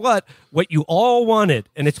is guess what you all wanted,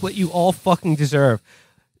 and it's what you all fucking deserve.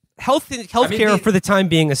 Healthcare for the time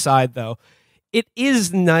being aside, though, it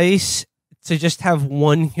is nice to just have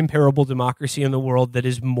one comparable democracy in the world that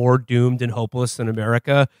is more doomed and hopeless than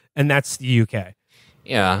America, and that's the UK.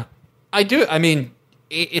 Yeah, I do. I mean,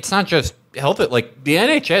 it's not just health. Like the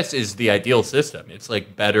NHS is the ideal system. It's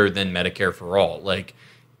like better than Medicare for all. Like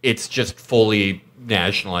it's just fully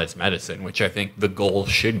nationalized medicine, which I think the goal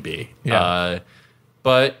should be. Yeah.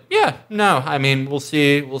 But yeah, no. I mean, we'll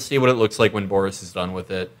see. We'll see what it looks like when Boris is done with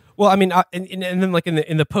it. Well, I mean, and then like in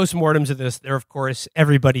the postmortems of this, there of course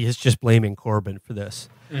everybody is just blaming Corbyn for this.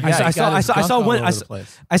 I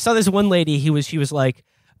saw this one lady. She was like,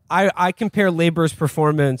 I compare Labour's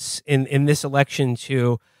performance in this election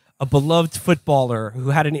to a beloved footballer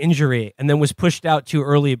who had an injury and then was pushed out too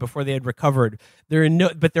early before they had recovered. They're in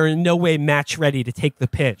no way match ready to take the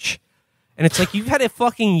pitch. And it's like you've had a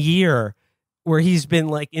fucking year where he's been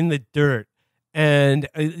like in the dirt, and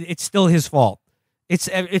it's still his fault. It's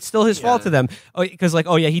still his fault to them because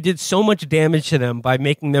he did so much damage to them by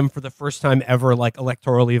making them for the first time ever like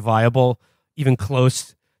electorally viable, even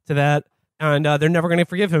close to that, and they're never going to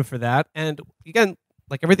forgive him for that. And again,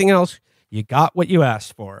 like everything else, you got what you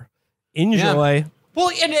asked for. Enjoy. Yeah. Well,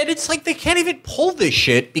 and it's like they can't even pull this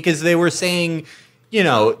shit because they were saying,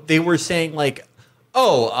 like,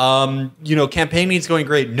 campaigning's going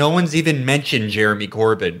great. No one's even mentioned Jeremy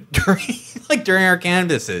Corbyn during our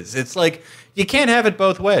canvasses. It's like you can't have it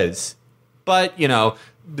both ways. But,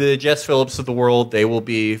 the Jess Phillips of the world, they will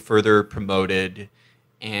be further promoted,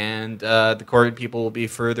 and the Corbyn people will be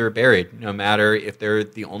further buried, no matter if they're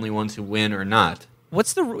the only ones who win or not.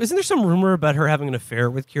 Isn't there some rumor about her having an affair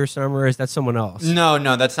with Keir Starmer, or is that someone else? No,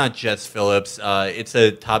 that's not Jess Phillips. It's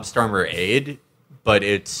a Todd Starmer aide, but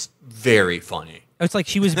it's very funny. It's like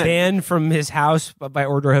she was banned from his house by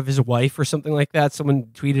order of his wife or something like that. Someone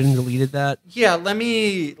tweeted and deleted that. Yeah, let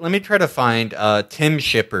me try to find Tim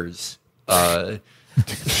Shippers. That's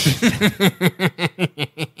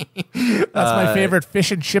my favorite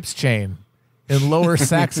fish and chips chain in Lower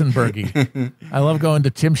Saxonburgy. I love going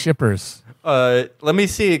to Tim Shippers. Let me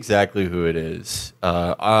see exactly who it is.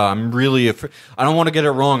 I'm really afraid. I don't want to get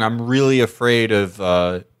it wrong. I'm really afraid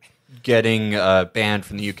of getting banned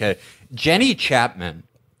from the UK. Jenny Chapman,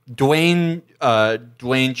 Dwayne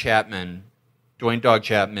Dog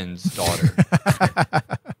Chapman's daughter.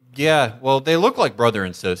 Yeah, well, they look like brother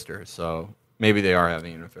and sister, so maybe they are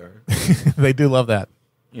having an affair. They do love that.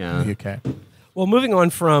 Yeah. In the UK. Well, moving on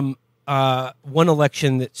from one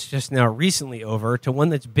election that's just now recently over to one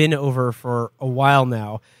that's been over for a while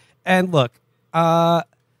now. And look, I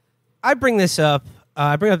bring this up.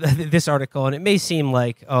 I bring up this article, and it may seem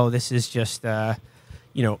like, this is just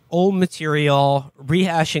old material,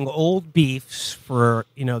 rehashing old beefs for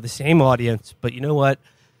the same audience. But you know what?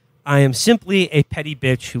 I am simply a petty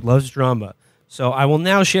bitch who loves drama. So I will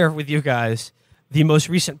now share with you guys the most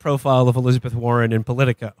recent profile of Elizabeth Warren in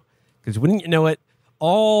Politico. Because wouldn't you know it,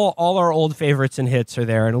 all our old favorites and hits are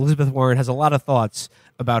there, and Elizabeth Warren has a lot of thoughts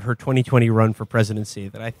about her 2020 run for presidency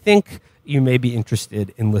that I think you may be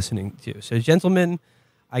interested in listening to. So, gentlemen,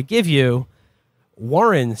 I give you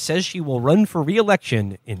Warren says she will run for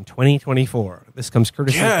re-election in 2024. This comes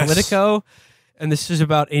courtesy of Politico, and this is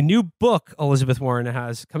about a new book Elizabeth Warren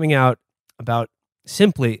has coming out about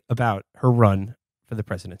her run for the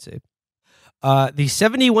presidency. The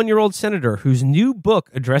 71-year-old senator, whose new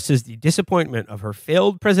book addresses the disappointment of her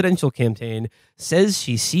failed presidential campaign, says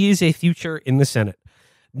she sees a future in the Senate.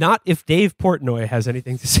 Not if Dave Portnoy has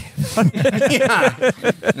anything to say about it. Yeah.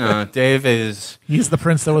 No, Dave is... He's the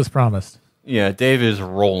prince that was promised. Yeah, Dave is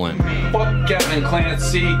rolling. Fuck Kevin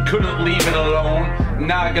Clancy, couldn't leave it alone.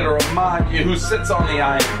 Now I gotta remind you who sits on the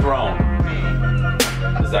Iron Throne.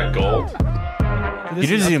 Is that gold? He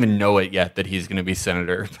doesn't even know it yet that he's going to be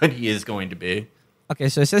senator, but he is going to be. Okay,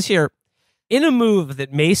 so it says here, in a move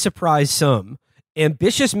that may surprise some,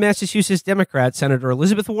 Ambitious Massachusetts Democrat Senator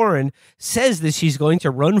Elizabeth Warren says that she's going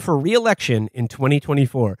to run for re-election in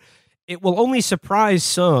 2024. It will only surprise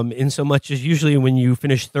some in so much as usually when you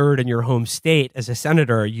finish third in your home state as a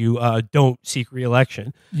senator, you don't seek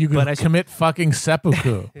re-election. You commit fucking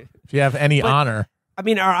seppuku if you have any honor. I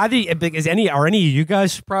mean, are any of you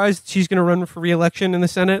guys surprised she's going to run for re-election in the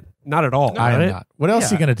Senate? Not at all. I am not. What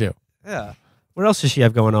else are you going to do? Yeah. What else does she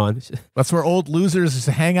have going on? That's where old losers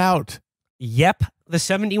hang out. Yep, the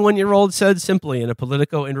 71-year-old said simply in a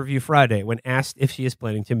Politico interview Friday when asked if she is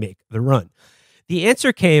planning to make the run. The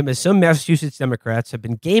answer came as some Massachusetts Democrats have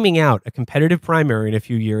been gaming out a competitive primary in a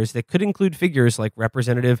few years that could include figures like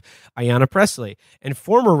Representative Ayanna Pressley and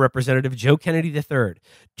former Representative Joe Kennedy III.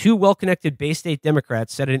 Two well-connected Bay State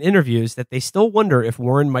Democrats said in interviews that they still wonder if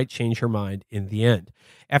Warren might change her mind in the end.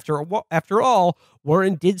 After all,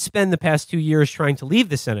 Warren did spend the past 2 years trying to leave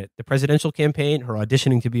the Senate, the presidential campaign, her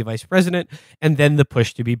auditioning to be vice president, and then the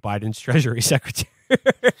push to be Biden's Treasury Secretary.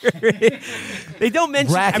 They don't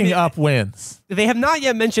mention racking up wins. They have not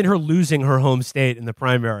yet mentioned her losing her home state in the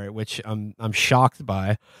primary, which I'm shocked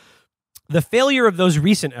by. The failure of those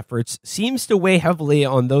recent efforts seems to weigh heavily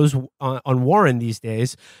on those on Warren these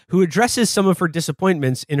days, who addresses some of her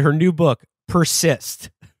disappointments in her new book, Persist.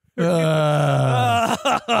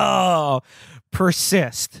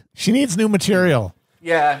 Persist. She needs new material.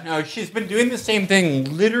 Yeah, no, she's been doing the same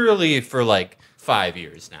thing literally for like 5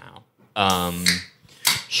 years now.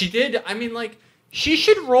 She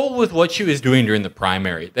should roll with what she was doing during the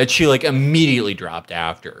primary that she like immediately dropped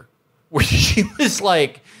after, where she was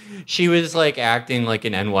like acting like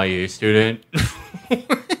an NYU student.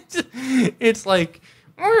 It's like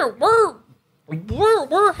we're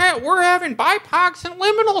having BIPOCs in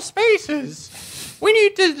liminal spaces. We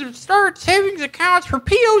need to start savings accounts for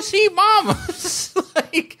POC mamas.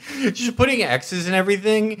 Like, just putting X's and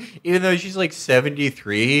everything, even though she's like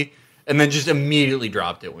 73, and then just immediately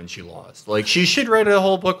dropped it when she lost. Like, she should write a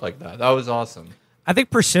whole book like that. That was awesome. I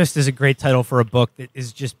think Persist is a great title for a book that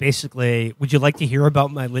is just basically, would you like to hear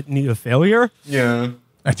about my litany of failure? Yeah.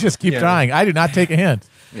 I just keep trying. I do not take a hint.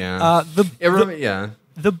 Yeah.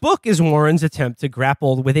 The book is Warren's attempt to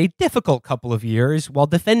grapple with a difficult couple of years while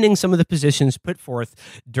defending some of the positions put forth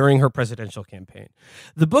during her presidential campaign.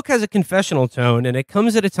 The book has a confessional tone, and it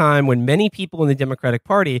comes at a time when many people in the Democratic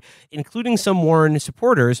Party, including some Warren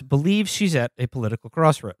supporters, believe she's at a political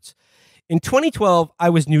crossroads. In 2012, I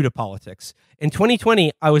was new to politics. In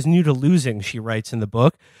 2020, I was new to losing, she writes in the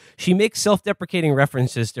book. She makes self-deprecating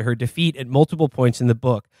references to her defeat at multiple points in the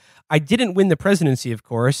book. I didn't win the presidency, of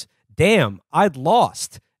course. Damn, I'd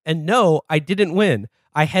lost. And no, I didn't win.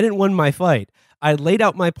 I hadn't won my fight. I laid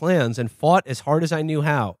out my plans and fought as hard as I knew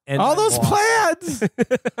how. And all those plans!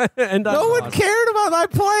 And no one cared about my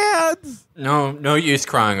plans! No use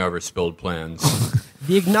crying over spilled plans.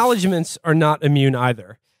 The acknowledgments are not immune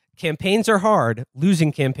either. Campaigns are hard.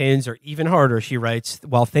 Losing campaigns are even harder, she writes,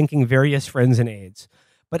 while thanking various friends and aides.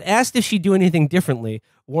 But asked if she'd do anything differently,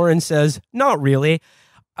 Warren says, not really.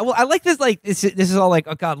 I like this. Like this is all like,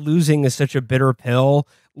 oh God, losing is such a bitter pill.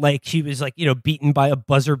 Like she was like, beaten by a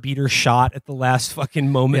buzzer beater shot at the last fucking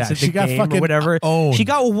moments of the game or whatever. Owned. She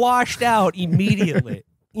got washed out immediately.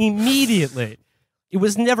 Immediately. It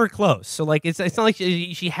was never close. So like, it's not like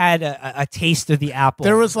she had a taste of the apple.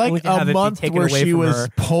 There was like a month where she was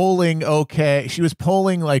polling okay. She was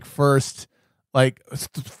polling like first, like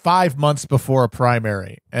 5 months before a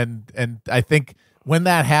primary, and I think when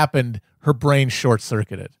that happened, her brain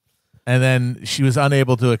short-circuited, and then she was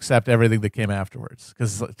unable to accept everything that came afterwards,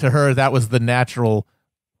 because to her that was the natural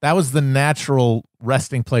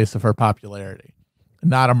resting place of her popularity,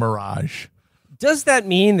 not a mirage. Does that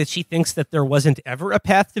mean that she thinks that there wasn't ever a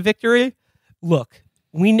path to victory? Look,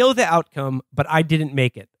 we know the outcome, but I didn't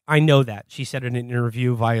make it. I know that, she said in an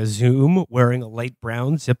interview via Zoom, wearing a light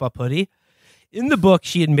brown zip-up hoodie. In the book,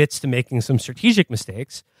 she admits to making some strategic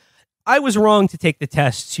mistakes. I was wrong to take the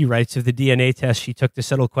test, she writes, of the DNA test she took to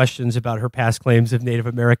settle questions about her past claims of Native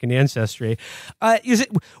American ancestry.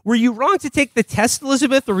 Were you wrong to take the test,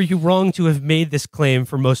 Elizabeth, or were you wrong to have made this claim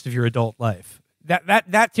for most of your adult life?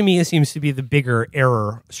 That to me seems to be the bigger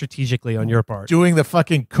error strategically on your part. Doing the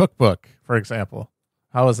fucking cookbook, for example.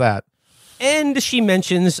 How was that? And she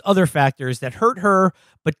mentions other factors that hurt her,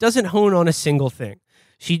 but doesn't hone on a single thing.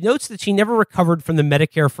 She notes that she never recovered from the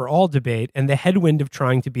Medicare for All debate and the headwind of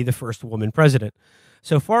trying to be the first woman president.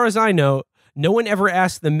 So far as I know, no one ever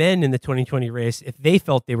asked the men in the 2020 race if they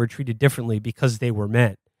felt they were treated differently because they were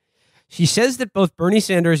men. She says that both Bernie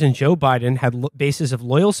Sanders and Joe Biden had bases of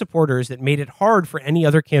loyal supporters that made it hard for any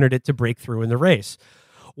other candidate to break through in the race.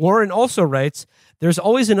 Warren also writes, there's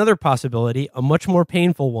always another possibility, a much more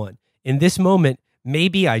painful one. In this moment,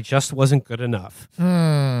 Maybe I just wasn't good enough.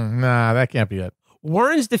 Nah, that can't be it.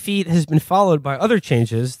 Warren's defeat has been followed by other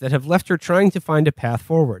changes that have left her trying to find a path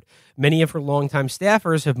forward. Many of her longtime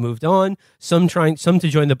staffers have moved on, some to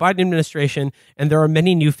join the Biden administration, and there are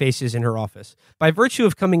many new faces in her office. By virtue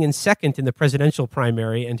of coming in second in the presidential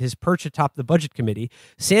primary and his perch atop the budget committee,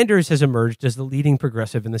 Sanders has emerged as the leading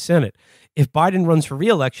progressive in the Senate. If Biden runs for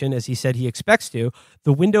re-election, as he said he expects to,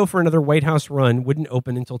 the window for another White House run wouldn't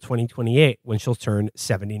open until 2028, when she'll turn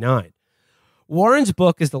 79. Warren's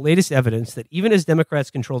book is the latest evidence that even as Democrats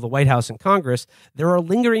control the White House and Congress, there are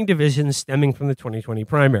lingering divisions stemming from the 2020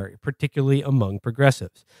 primary, particularly among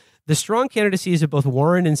progressives. The strong candidacies of both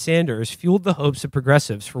Warren and Sanders fueled the hopes of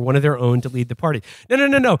progressives for one of their own to lead the party.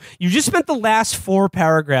 No. You just spent the last 4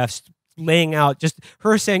 paragraphs laying out just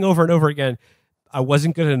her saying over and over again, I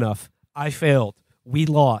wasn't good enough. I failed. We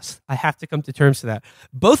lost. I have to come to terms to that.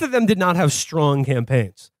 Both of them did not have strong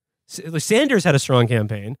campaigns. Sanders had a strong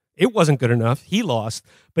campaign. It wasn't good enough. He lost,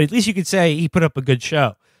 but at least you could say he put up a good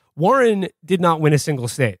show. Warren did not win a single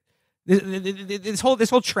state. This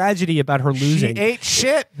whole tragedy about her losing. She ate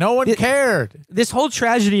shit. No one cared. This whole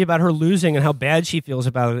tragedy about her losing and how bad she feels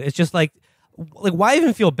about it. It's just like why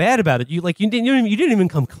even feel bad about it? You didn't even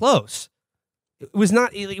come close. It was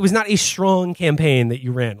not a strong campaign that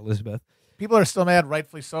you ran, Elizabeth. People are still mad,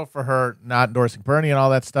 rightfully so, for her not endorsing Bernie and all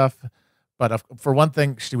that stuff. But for one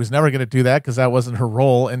thing, she was never going to do that because that wasn't her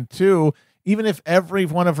role. And two, even if every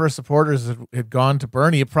one of her supporters had gone to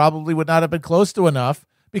Bernie, it probably would not have been close to enough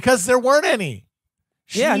because there weren't any.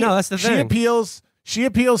 That's the thing. She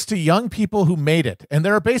appeals to young people who made it. And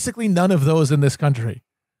there are basically none of those in this country.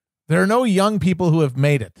 There are no young people who have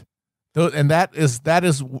made it. And that is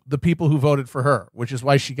the people who voted for her, which is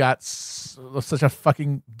why she got such a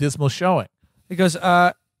fucking dismal showing. Because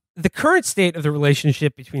the current state of the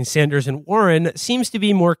relationship between Sanders and Warren seems to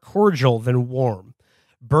be more cordial than warm.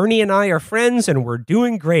 Bernie and I are friends and we're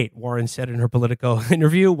doing great, Warren said in her Politico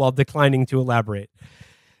interview while declining to elaborate.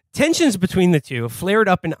 Tensions between the two flared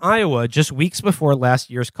up in Iowa just weeks before last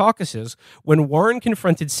year's caucuses when Warren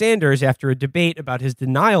confronted Sanders after a debate about his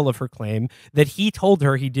denial of her claim that he told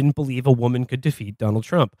her he didn't believe a woman could defeat Donald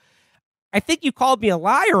Trump. I think you called me a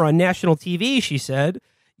liar on national TV, she said.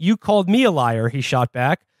 You called me a liar, he shot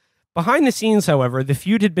back. Behind the scenes, however, the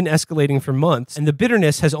feud had been escalating for months, and the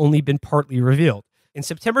bitterness has only been partly revealed. In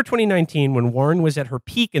September 2019, when Warren was at her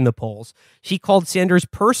peak in the polls, she called Sanders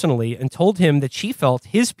personally and told him that she felt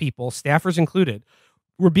his people, staffers included,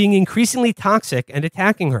 were being increasingly toxic and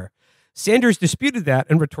attacking her. Sanders disputed that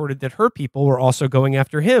and retorted that her people were also going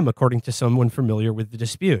after him, according to someone familiar with the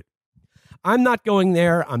dispute. I'm not going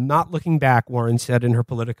there. I'm not looking back, Warren said in her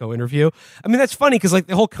Politico interview. I mean, that's funny because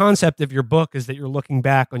the whole concept of your book is that you're looking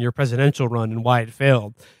back on your presidential run and why it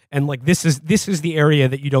failed. And this is the area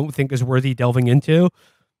that you don't think is worthy delving into.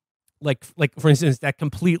 Like for instance, that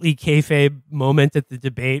completely kayfabe moment at the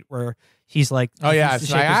debate where he's like, "Oh yeah, it's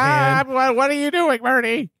like, what are you doing,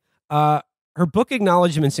 Bernie?" Her book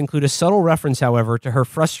acknowledgments include a subtle reference, however, to her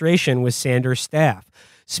frustration with Sanders' staff.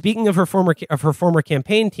 Speaking of her former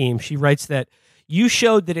campaign team, she writes that you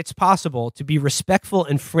showed that it's possible to be respectful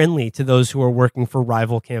and friendly to those who are working for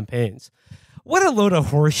rival campaigns. What a load of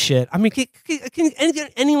horse shit. I mean, can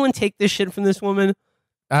anyone take this shit from this woman?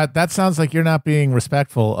 That sounds like you're not being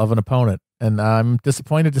respectful of an opponent, and I'm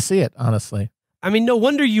disappointed to see it, honestly. I mean, no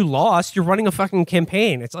wonder you lost. You're running a fucking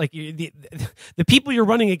campaign. It's like the people you're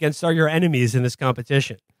running against are your enemies in this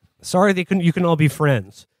competition. Sorry, you can all be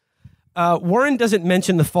friends. Warren doesn't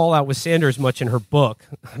mention the fallout with Sanders much in her book.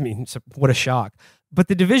 I mean, what a shock. But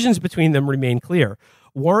the divisions between them remain clear.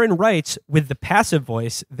 Warren writes with the passive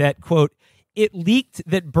voice that, quote, it leaked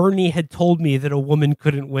that Bernie had told me that a woman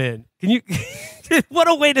couldn't win. Can you? What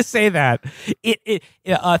a way to say that.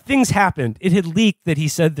 Things happened. It had leaked that he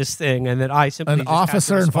said this thing, and that I simply an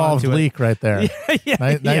officer involved leak right there.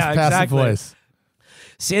 Nice passive voice.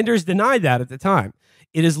 Sanders denied that at the time.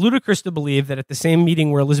 It is ludicrous to believe that at the same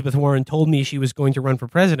meeting where Elizabeth Warren told me she was going to run for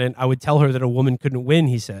president, I would tell her that a woman couldn't win,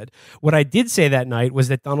 he said. What I did say that night was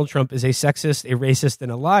that Donald Trump is a sexist, a racist,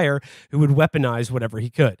 and a liar who would weaponize whatever he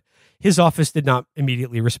could. His office did not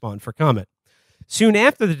immediately respond for comment. Soon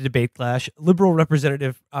after the debate clash, Liberal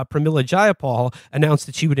Representative Pramila Jayapal announced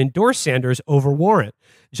that she would endorse Sanders over Warren.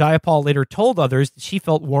 Jayapal later told others that she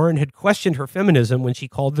felt Warren had questioned her feminism when she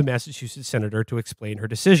called the Massachusetts senator to explain her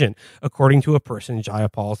decision, according to a person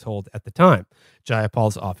Jayapal told at the time.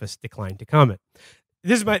 Jayapal's office declined to comment.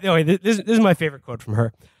 This is my favorite quote from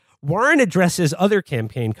her. Warren addresses other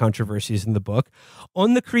campaign controversies in the book.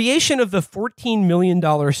 On the creation of the $14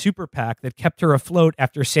 million super PAC that kept her afloat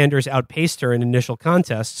after Sanders outpaced her in initial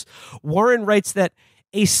contests, Warren writes that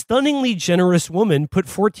A stunningly generous woman put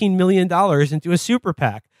 $14 million into a super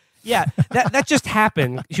PAC. Yeah, that just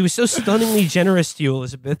happened. She was so stunningly generous to you,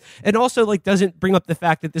 Elizabeth. And also, like, doesn't bring up the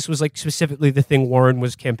fact that this was, like, specifically the thing Warren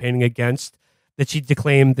was campaigning against, that she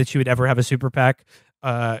declaimed that she would ever have a super PAC,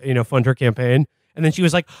 fund her campaign. And then she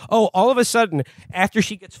was like, oh, all of a sudden, after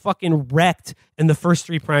she gets fucking wrecked in the first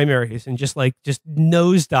 3 primaries and just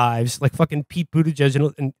nosedives, like fucking Pete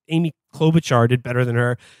Buttigieg and Amy Klobuchar did better than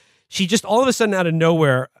her, she just all of a sudden out of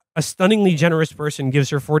nowhere, a stunningly generous person gives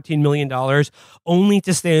her $14 million only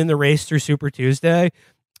to stay in the race through Super Tuesday.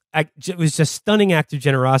 It was just a stunning act of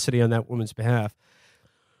generosity on that woman's behalf.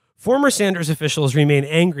 Former Sanders officials remain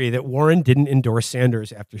angry that Warren didn't endorse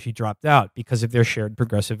Sanders after she dropped out because of their shared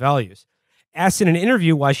progressive values. Asked in an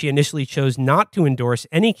interview why she initially chose not to endorse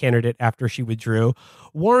any candidate after she withdrew,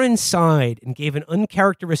 Warren sighed and gave an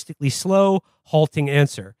uncharacteristically slow, halting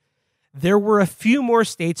answer. There were a few more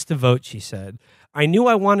states to vote, she said. I knew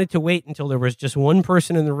I wanted to wait until there was just one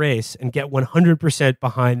person in the race and get 100%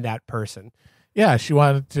 behind that person. Yeah, she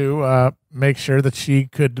wanted to make sure that she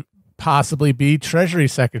could possibly be Treasury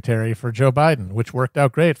Secretary for Joe Biden, which worked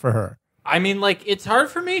out great for her. I mean, like, it's hard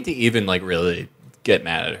for me to even, like, really get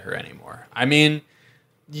mad at her anymore. I mean,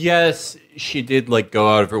 yes, she did, like, go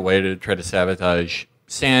out of her way to try to sabotage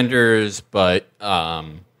Sanders, but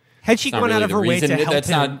had she gone out of her way to help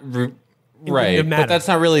him, right, but that's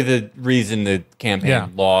not really the reason the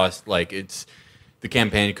campaign lost. Like, the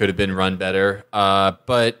campaign could have been run better.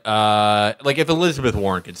 But like, if Elizabeth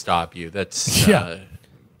Warren could stop you, that's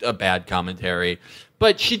a bad commentary.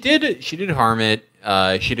 But she did harm it.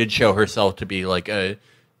 She did show herself to be like a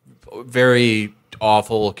very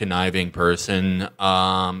awful, conniving person.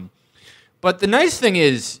 But the nice thing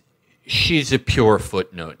is, she's a pure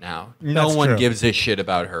footnote now. No one gives a shit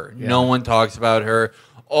about her. Yeah. No one talks about her.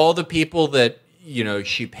 All the people that,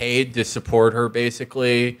 she paid to support her,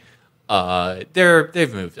 basically,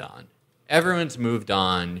 they've moved on. Everyone's moved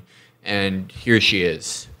on, and here she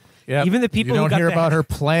is. Yeah. Even the people you who don't hear about her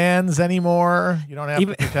plans anymore. You don't have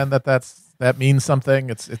to pretend that means something.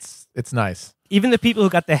 It's nice. Even the people who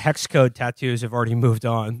got the hex code tattoos have already moved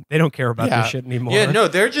on. They don't care about this shit anymore. Yeah, no,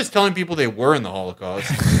 they're just telling people they were in the Holocaust.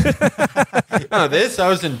 I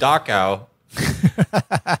was in Dachau.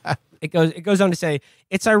 It goes on to say,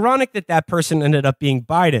 it's ironic that person ended up being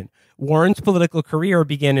Biden. Warren's political career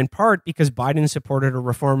began in part because Biden supported a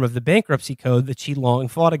reform of the bankruptcy code that she long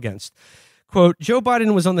fought against. Quote, Joe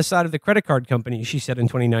Biden was on the side of the credit card company, she said in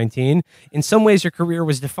 2019. In some ways, her career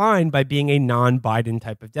was defined by being a non-Biden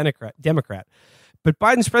type of Democrat. But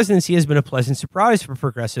Biden's presidency has been a pleasant surprise for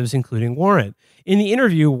progressives, including Warren. In the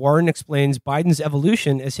interview, Warren explains Biden's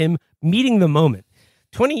evolution as him meeting the moment.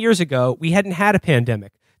 20 years ago, we hadn't had a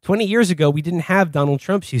pandemic. 20 years ago, we didn't have Donald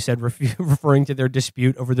Trump, she said, referring to their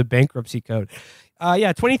dispute over the bankruptcy code.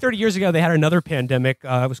 20, 30 years ago, they had another pandemic.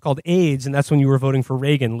 It was called AIDS, and that's when you were voting for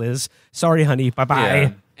Reagan, Liz. Sorry, honey. Bye-bye.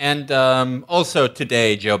 Yeah. And also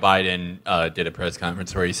today, Joe Biden did a press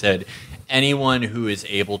conference where he said, anyone who is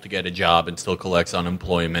able to get a job and still collects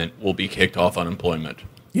unemployment will be kicked off unemployment.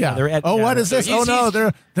 Yeah. What is this?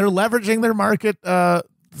 They're leveraging their market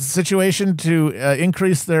situation to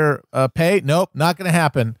increase their pay. Nope, not going to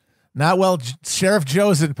happen. Not while Sheriff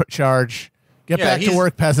Joe's in charge. Get back to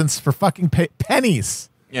work, peasants, for fucking pennies.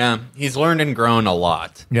 Yeah, he's learned and grown a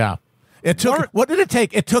lot. Yeah. It took, what did it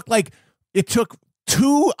take? It took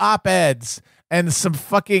 2 op-eds and some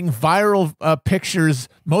fucking viral pictures,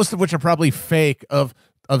 most of which are probably fake, of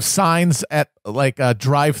signs at like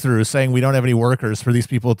drive-through saying we don't have any workers, for these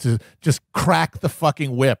people to just crack the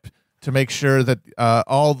fucking whip to make sure that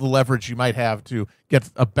all the leverage you might have to get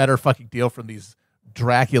a better fucking deal from these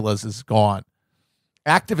Draculas is gone.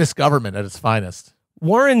 Activist government at its finest.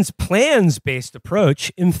 Warren's plans-based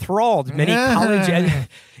approach enthralled many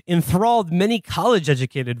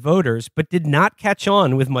college-educated voters, but did not catch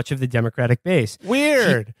on with much of the Democratic base.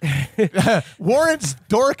 Weird. Warren's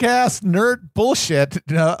dork-ass nerd bullshit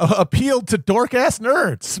appealed to dork-ass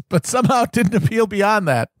nerds, but somehow didn't appeal beyond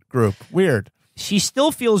that group. Weird. She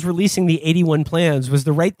still feels releasing the 81 plans was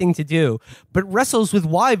the right thing to do, but wrestles with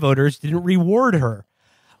why voters didn't reward her.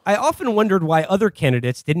 I often wondered why other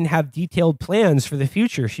candidates didn't have detailed plans for the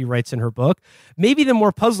future, she writes in her book. Maybe the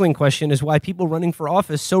more puzzling question is why people running for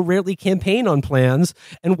office so rarely campaign on plans,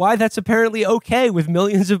 and why that's apparently okay with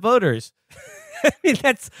millions of voters. I mean,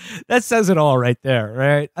 that says it all right there,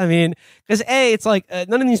 right? I mean, because it's like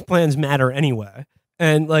none of these plans matter anyway.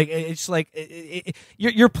 And like it's like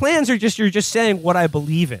your plans are just you're just saying what I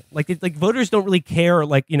believe in. Like voters don't really care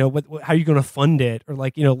like how you're going to fund it or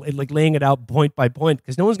like like laying it out point by point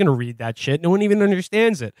because no one's going to read that shit. No one even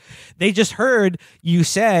understands it. They just heard you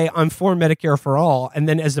say I'm for Medicare for all, and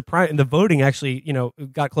then as the voting actually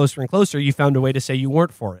got closer and closer, you found a way to say you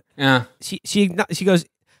weren't for it. Yeah.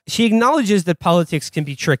 She acknowledges that politics can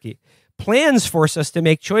be tricky. Plans force us to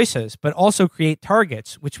make choices, but also create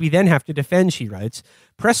targets, which we then have to defend, she writes.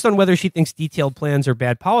 Pressed on whether she thinks detailed plans are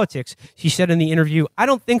bad politics, she said in the interview, I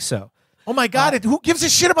don't think so. Oh, my God. Who gives a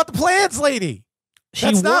shit about the plans, lady?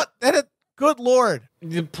 Good Lord.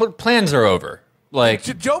 The plans are over. Like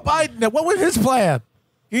Joe Biden, what was his plan?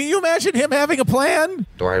 Can you imagine him having a plan?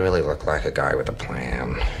 Do I really look like a guy with a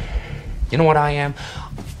plan? You know what I am?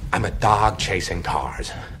 I'm a dog chasing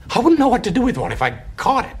cars. I wouldn't know what to do with one if I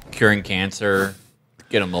caught it. Curing cancer,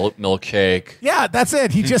 get a milkshake. Yeah, that's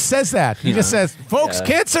it. He just says that. He just says, folks,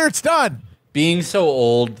 cancer, it's done. Being so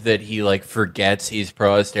old that he like forgets he's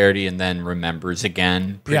pro-austerity and then remembers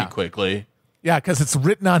again pretty quickly. Yeah, because it's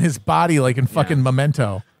written on his body like in fucking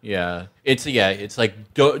Memento. Yeah. It's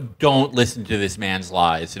like don't listen to this man's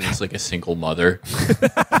lies, and it's like a single mother.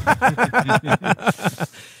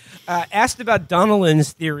 Asked about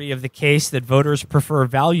Donnellan's theory of the case that voters prefer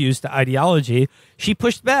values to ideology, she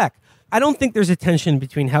pushed back. I don't think there's a tension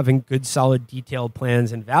between having good, solid, detailed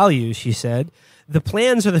plans and values, she said. The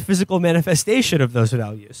plans are the physical manifestation of those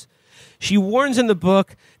values. She warns in the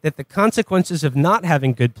book that the consequences of not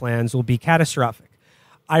having good plans will be catastrophic.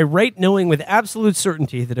 I write knowing with absolute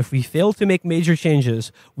certainty that if we fail to make major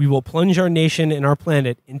changes, we will plunge our nation and our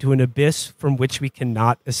planet into an abyss from which we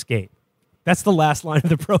cannot escape. That's the last line of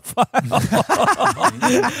the profile.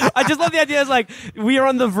 I just love the idea. It's like we are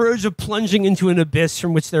on the verge of plunging into an abyss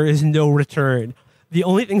from which there is no return. The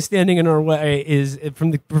only thing standing in our way is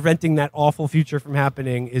preventing that awful future from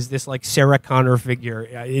happening is this like Sarah Connor figure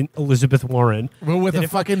in Elizabeth Warren. With a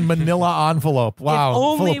fucking manila envelope. Wow,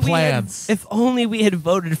 full of plans. If only we had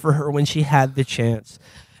voted for her when she had the chance.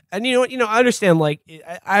 And you know what? I understand. Like,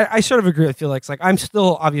 I sort of agree with Felix. Like, I'm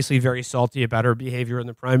still obviously very salty about her behavior in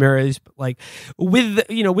the primaries. But like, with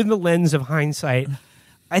the lens of hindsight,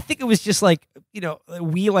 I think it was just like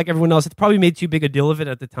we like everyone else. It probably made too big a deal of it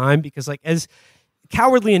at the time because like as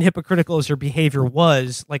cowardly and hypocritical as her behavior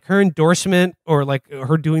was, like her endorsement or like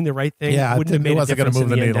her doing the right thing wouldn't have made a difference in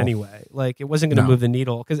the end anyway. Like, it wasn't going to move the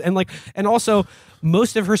needle and also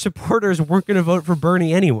most of her supporters weren't going to vote for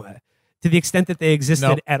Bernie anyway. To the extent that they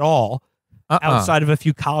existed at all, outside of a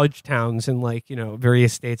few college towns and like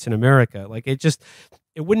various states in America, like it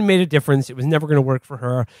wouldn't have made a difference. It was never going to work for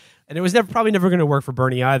her, and it was probably never going to work for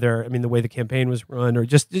Bernie either. I mean, the way the campaign was run, or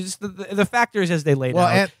just the factors as they laid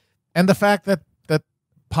out, and the fact that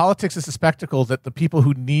politics is a spectacle that the people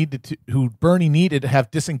who Bernie needed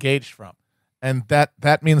have disengaged from, and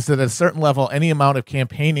that means that at a certain level, any amount of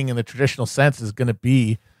campaigning in the traditional sense is going to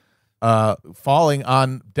be falling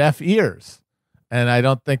on deaf ears. And I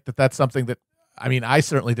don't think that that's something that, I mean, I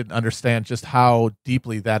certainly didn't understand just how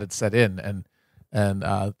deeply that had set in,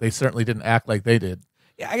 and they certainly didn't act like they did.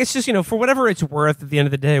 Yeah, I guess just, for whatever it's worth at the end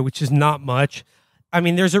of the day, which is not much, I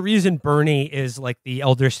mean, there's a reason Bernie is like the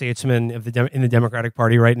elder statesman of in the Democratic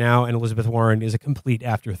Party right now, and Elizabeth Warren is a complete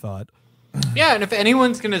afterthought. Yeah, and if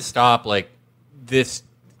anyone's going to stop like this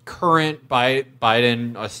current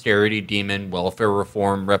Biden austerity demon welfare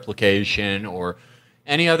reform replication or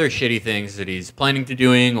any other shitty things that he's planning to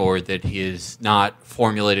doing or that he is not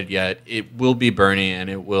formulated yet, it will be Bernie and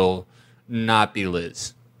it will not be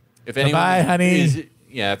Liz. If anyone bye, honey.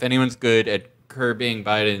 If anyone's good at curbing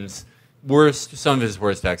Biden's some of his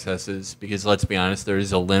worst excesses, because let's be honest, there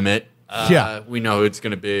is a limit. We know who it's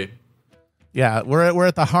going to be. Yeah, we're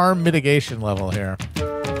at the harm mitigation level here.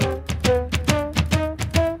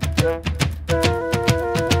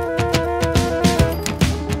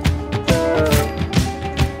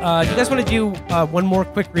 Do you guys want to do one more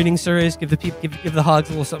quick reading series? Give the hogs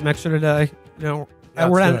a little something extra today.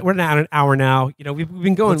 We're at an hour now. We've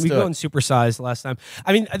been going supersized the last time.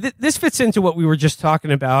 I mean, this fits into what we were just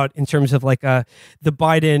talking about in terms of like the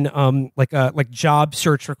Biden like job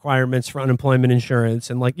search requirements for unemployment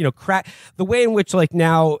insurance and like crack the way in which like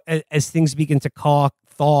now as things begin to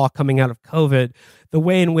thaw coming out of COVID, the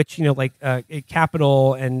way in which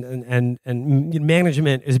capital and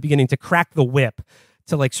management is beginning to crack the whip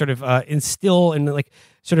to like sort of instill and like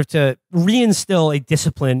sort of to reinstill a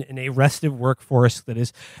discipline in a restive workforce that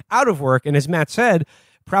is out of work. And as Matt said,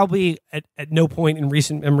 probably at no point in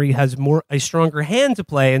recent memory has a stronger hand to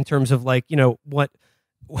play in terms of like,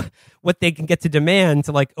 what they can get to demand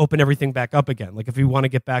to like open everything back up again. Like if we want to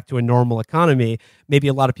get back to a normal economy, maybe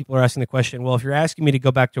a lot of people are asking the question, well, if you're asking me to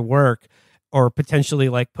go back to work or potentially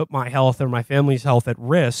like put my health or my family's health at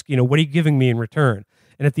risk, what are you giving me in return?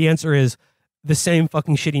 And if the answer is the same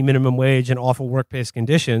fucking shitty minimum wage and awful workplace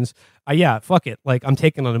conditions, yeah, fuck it. Like I'm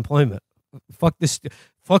taking unemployment. Fuck this.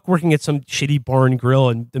 Fuck working at some shitty bar and grill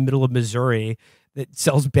in the middle of Missouri that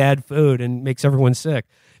sells bad food and makes everyone sick.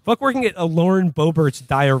 Fuck working at a Lauren Boebert's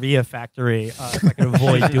diarrhea factory if I can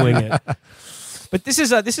avoid doing it. But this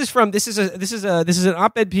is an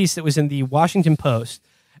op-ed piece that was in the Washington Post,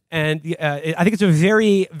 and I think it's a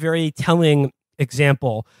very, very telling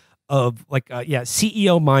example of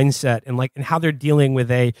CEO mindset and how they're dealing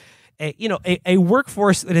with a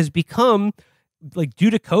workforce that has become, like, due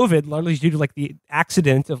to COVID, largely due to like the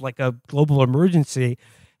accident of like a global emergency,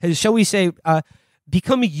 has, shall we say,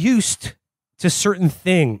 become used to certain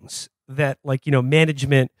things that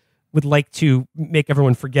management would like to make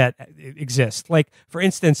everyone forget exist. Like, for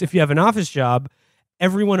instance, if you have an office job,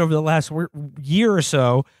 everyone over the last year or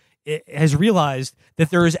so has realized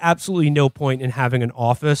that there is absolutely no point in having an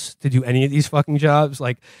office to do any of these fucking jobs.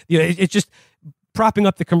 Like, it's just propping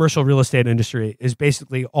up the commercial real estate industry is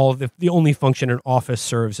basically all of the only function an office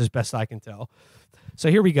serves, as best I can tell.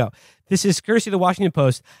 So here we go. This is courtesy of the Washington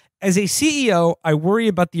Post. As a CEO, I worry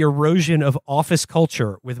about the erosion of office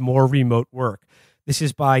culture with more remote work. This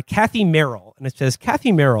is by Kathy Merrill, and it says,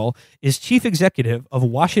 Kathy Merrill is chief executive of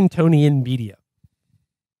Washingtonian Media.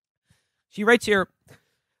 She writes here,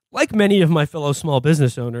 like many of my fellow small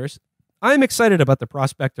business owners, I am excited about the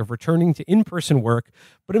prospect of returning to in-person work,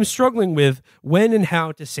 but I'm struggling with when and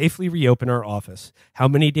how to safely reopen our office, how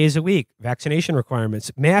many days a week, vaccination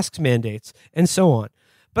requirements, masks mandates, and so on.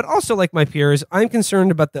 But also, like my peers, I'm concerned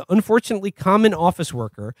about the unfortunately common office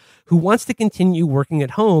worker who wants to continue working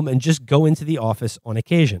at home and just go into the office on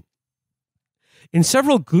occasion. In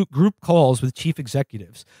several group calls with chief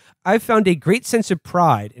executives, I've found a great sense of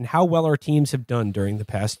pride in how well our teams have done during the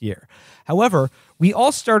past year. However, we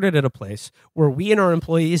all started at a place where we and our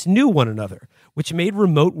employees knew one another, which made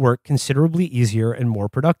remote work considerably easier and more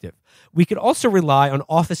productive. We could also rely on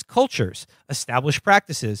office cultures, established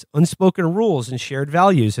practices, unspoken rules, and shared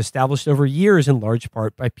values established over years in large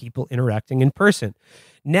part by people interacting in person.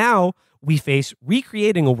 Now, we face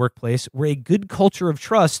recreating a workplace where a good culture of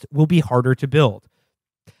trust will be harder to build.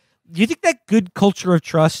 Do you think that good culture of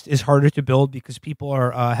trust is harder to build because people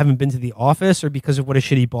haven't been to the office, or because of what a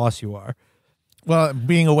shitty boss you are? Well,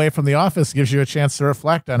 being away from the office gives you a chance to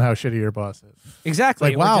reflect on how shitty your boss is.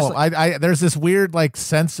 Exactly. It's like, wow, there's this weird like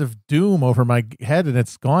sense of doom over my head, and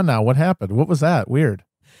it's gone now. What happened? What was that? Weird.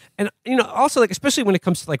 And also, like, especially when it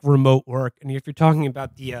comes to like remote work, and if you're talking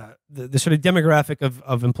about the sort of demographic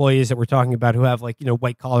of employees that we're talking about who have like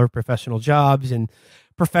white collar professional jobs and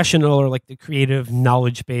professional or like the creative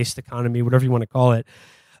knowledge based economy, whatever you want to call it.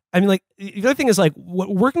 I mean, like, the other thing is like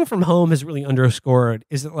what working from home has really underscored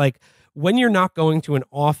is that like when you're not going to an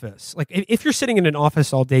office, like if you're sitting in an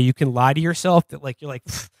office all day, you can lie to yourself that like you're like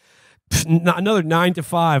another 9 to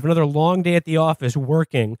 5, another long day at the office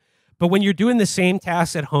working. But when you're doing the same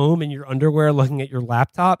tasks at home in your underwear, looking at your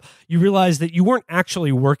laptop, you realize that you weren't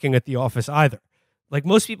actually working at the office either. Like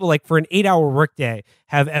most people, like for an 8-hour workday,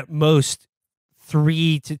 have at most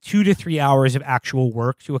 2 to 3 hours of actual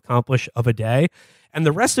work to accomplish of a day. And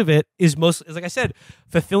the rest of it is mostly, like I said,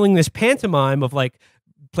 fulfilling this pantomime of like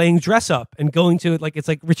playing dress up and going to like, it's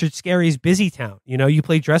like Richard Scarry's Busy Town. You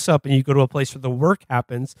play dress up and you go to a place where the work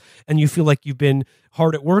happens and you feel like you've been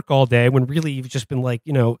hard at work all day when really you've just been like,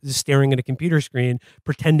 staring at a computer screen,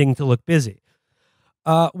 pretending to look busy.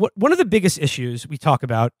 One of the biggest issues we talk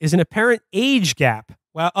about is an apparent age gap.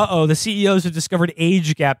 Well, the CEOs have discovered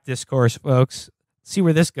age gap discourse, folks. See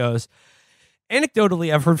where this goes.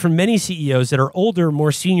 Anecdotally, I've heard from many CEOs that are older,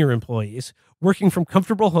 more senior employees working from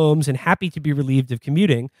comfortable homes and happy to be relieved of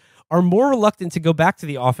commuting are more reluctant to go back to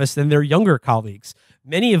the office than their younger colleagues,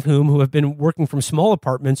 many of whom who have been working from small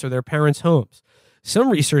apartments or their parents' homes.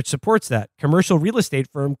 Some research supports that. Commercial real estate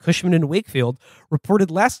firm Cushman & Wakefield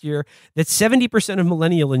reported last year that 70% of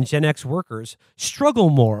millennial and Gen X workers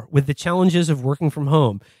struggle more with the challenges of working from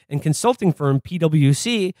home, and consulting firm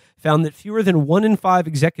PwC found that fewer than 1 in 5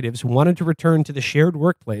 executives wanted to return to the shared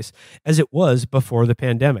workplace as it was before the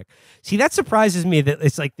pandemic. See, that surprises me that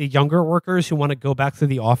it's like the younger workers who want to go back to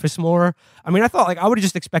the office more. I mean, I thought I would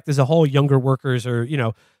just expect as a whole younger workers are,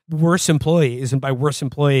 worse employees, and by worse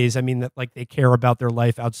employees I mean that like they care about their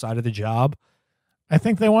life outside of the job. I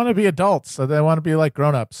think they want to be adults, so they want to be like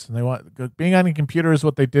grown-ups, and they want being on a computer is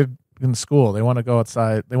what they did in school. They want to go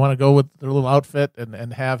outside. They want to go with their little outfit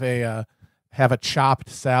and have a chopped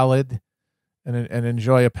salad and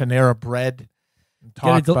enjoy a Panera Bread and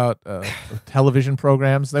talk about television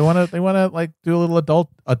programs. They want to like do a little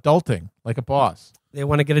adulting like a boss. They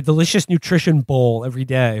want to get a delicious nutrition bowl every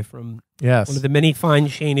day from one of the many fine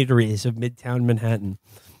chain eateries of Midtown Manhattan.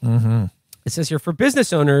 Mm-hmm. It says here, for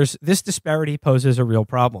business owners, this disparity poses a real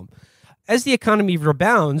problem. As the economy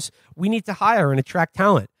rebounds, we need to hire and attract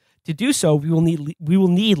talent. To do so, we will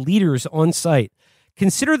need leaders on site.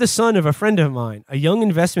 Consider the son of a friend of mine, a young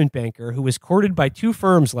investment banker who was courted by 2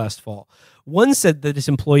 firms last fall. One said that his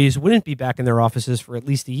employees wouldn't be back in their offices for at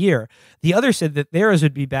least a year. The other said that theirs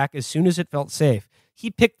would be back as soon as it felt safe. He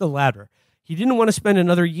picked the latter. He didn't want to spend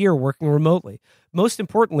another year working remotely. Most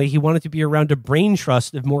importantly, he wanted to be around a brain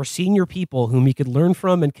trust of more senior people whom he could learn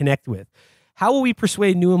from and connect with. How will we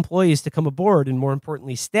persuade new employees to come aboard and, more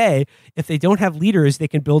importantly, stay if they don't have leaders they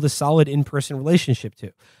can build a solid in-person relationship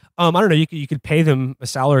to? I don't know. You could pay them a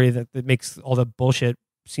salary that makes all the bullshit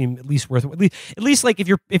seem at least worth it. At least like if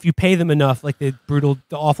you pay them enough, like the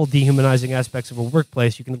awful, dehumanizing aspects of a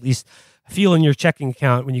workplace, you can at least feel in your checking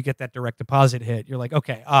account when you get that direct deposit hit. You're like,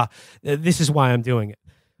 okay, this is why I'm doing it.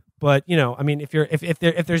 But I mean, if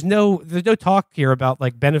there's no talk here about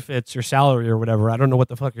like benefits or salary or whatever, I don't know what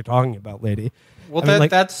the fuck you're talking about, lady. Well,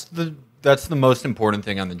 that's the most important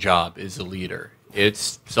thing on the job is a leader.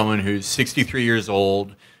 It's someone who's 63 years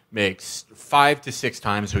old, makes 5 to 6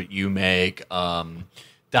 times what you make,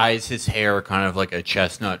 dyes his hair kind of like a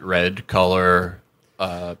chestnut red color,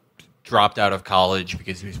 dropped out of college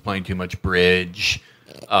because he was playing too much bridge,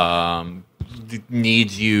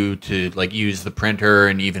 needs you to like use the printer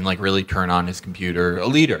and even like really turn on his computer. A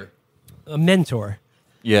leader. A mentor.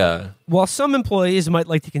 Yeah. While some employees might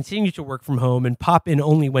like to continue to work from home and pop in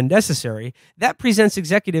only when necessary, that presents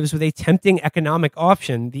executives with a tempting economic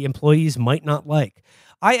option the employees might not like.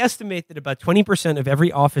 I estimate that about 20% of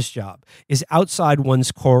every office job is outside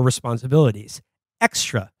one's core responsibilities.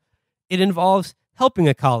 Extra. It involves helping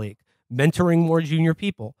a colleague, mentoring more junior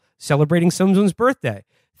people, celebrating someone's birthday,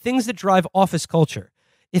 things that drive office culture.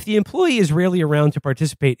 If the employee is rarely around to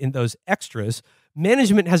participate in those extras,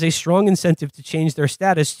 management has a strong incentive to change their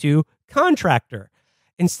status to contractor.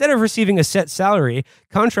 Instead of receiving a set salary,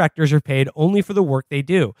 contractors are paid only for the work they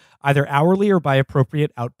do, either hourly or by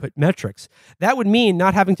appropriate output metrics. That would mean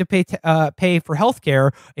not having to pay for health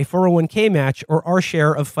care, a 401k match, or our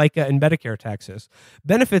share of FICA and Medicare taxes.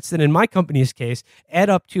 Benefits that in my company's case add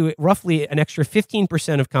up to roughly an extra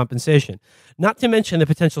 15% of compensation, not to mention the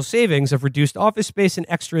potential savings of reduced office space and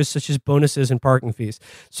extras such as bonuses and parking fees.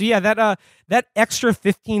 So yeah, that extra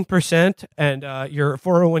 15% and your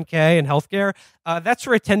 401k and healthcare, that's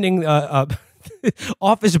for attending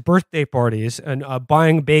office birthday parties and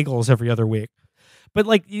buying bagels every other week. But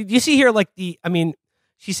like you see here, like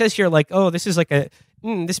she says here, like, oh, this is like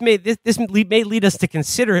this may lead us to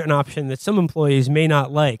consider an option that some employees may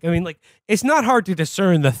not like. I mean, like, it's not hard to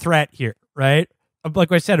discern the threat here, right?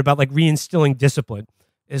 Like I said about like reinstilling discipline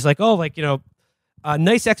is like, oh, like,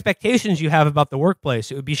 nice expectations you have about the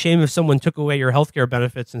workplace. It would be a shame if someone took away your healthcare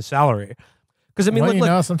benefits and salary. Because I mean,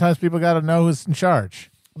 look, sometimes people got to know who's in charge.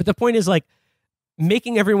 But the point is, like,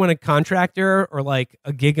 making everyone a contractor or like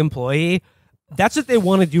a gig employee, that's what they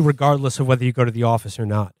want to do regardless of whether you go to the office or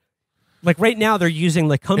not. Like right now they're using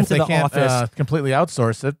like come if to they the can't, office. Completely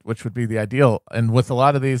outsource it, which would be the ideal. And with a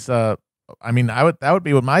lot of these, that would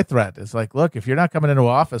be what my threat is. Like, look, if you're not coming into an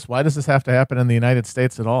office, why does this have to happen in the United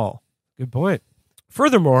States at all? Good point.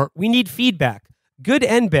 Furthermore, we need feedback, good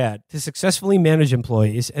and bad, to successfully manage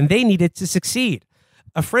employees, and they need it to succeed.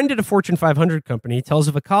 A friend at a Fortune 500 company tells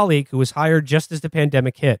of a colleague who was hired just as the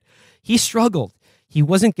pandemic hit. He struggled. He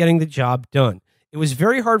wasn't getting the job done. It was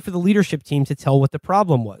very hard for the leadership team to tell what the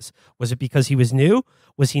problem was. Was it because he was new?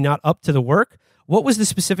 Was he not up to the work? What was the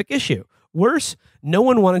specific issue? Worse, no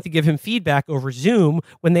one wanted to give him feedback over Zoom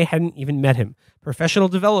when they hadn't even met him. Professional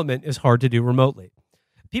development is hard to do remotely.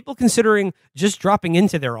 People considering just dropping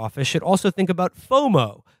into their office should also think about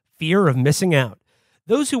FOMO, fear of missing out.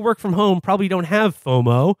 Those who work from home probably don't have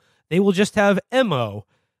FOMO. They will just have MO.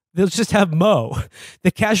 They'll just have Mo.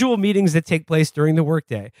 The casual meetings that take place during the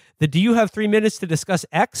workday. The do you have 3 minutes to discuss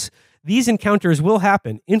X? These encounters will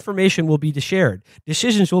happen. Information will be shared.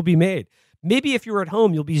 Decisions will be made. Maybe if you're at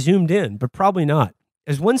home, you'll be zoomed in, but probably not.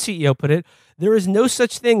 As one CEO put it, there is no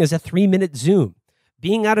such thing as a 3-minute Zoom.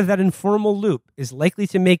 Being out of that informal loop is likely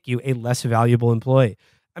to make you a less valuable employee.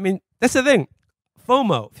 I mean, that's the thing.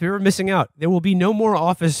 FOMO, fear of missing out. There will be no more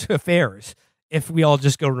office affairs if we all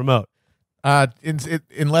just go remote.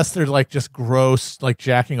 Unless they're like just gross, like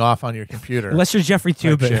jacking off on your computer. Unless you're Jeffrey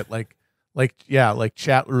Tubin. Shit, like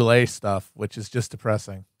chat roulette stuff, which is just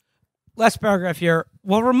depressing. Last paragraph here.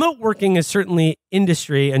 While remote working is certainly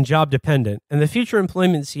industry and job dependent, and the future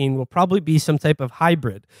employment scene will probably be some type of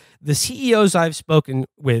hybrid, the CEOs I've spoken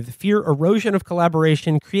with fear erosion of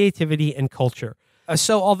collaboration, creativity, and culture.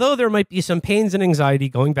 So although there might be some pains and anxiety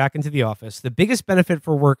going back into the office, the biggest benefit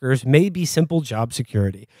for workers may be simple job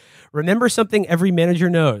security. Remember something every manager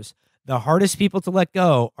knows. The hardest people to let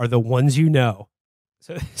go are the ones you know.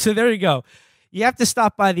 So there you go. You have to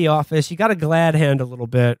stop by the office. You got to glad hand a little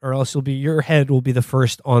bit, or else your head will be the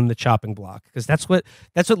first on the chopping block, because that's what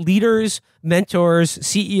leaders, mentors,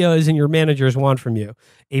 CEOs, and your managers want from you: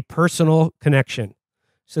 a personal connection.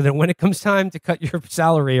 So that when it comes time to cut your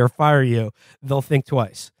salary or fire you, they'll think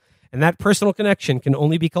twice. And that personal connection can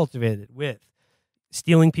only be cultivated with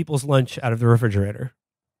stealing people's lunch out of the refrigerator.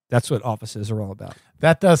 That's what offices are all about.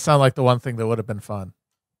 That does sound like the one thing that would have been fun.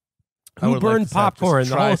 Who burned popcorn?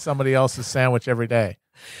 Try somebody else's sandwich every day.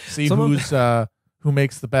 See who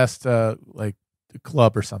makes the best like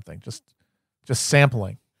club or something. Just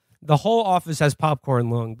sampling. The whole office has popcorn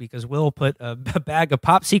lung because Will put a bag of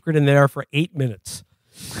Pop Secret in there for 8 minutes.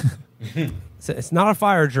 It's not a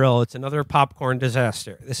fire drill. It's another popcorn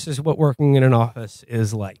disaster. This is what working in an office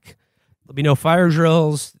is like. There'll be no fire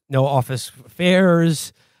drills, no office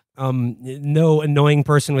fairs. No annoying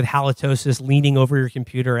person with halitosis leaning over your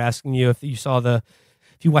computer asking you if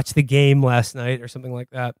you watched the game last night or something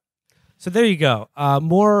like that. So there you go.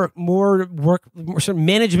 More sort of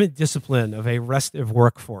management discipline of a restive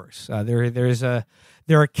workforce. There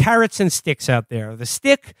are carrots and sticks out there. The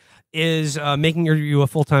stick is making you a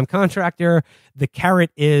full-time contractor. The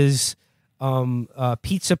carrot is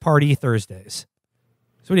pizza party Thursdays.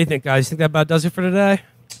 So what do you think, guys? Think that about does it for today?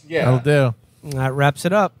 Yeah, that'll do. That wraps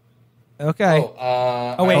it up. Okay. We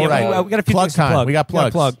got a few plug time. We got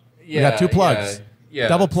plugs. Yeah, we got 2 plugs. Yeah.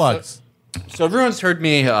 Double plugs. So everyone's heard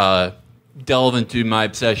me delve into my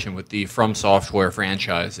obsession with the From Software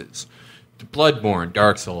franchises: Bloodborne,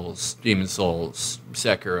 Dark Souls, Demon Souls,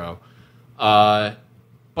 Sekiro.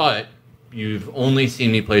 But you've only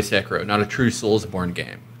seen me play Sekiro, not a true Soulsborne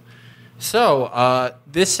game. So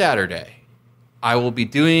this Saturday, I will be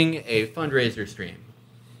doing a fundraiser stream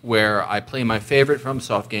where I play my favorite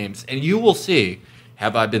FromSoft games, and you will see,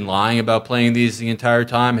 have I been lying about playing these the entire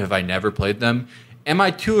time? Have I never played them? Am I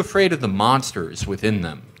too afraid of the monsters within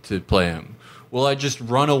them to play them? Will I just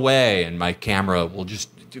run away and my camera will just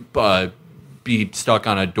be stuck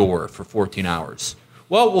on a door for 14 hours?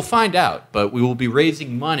 Well, we'll find out, but we will be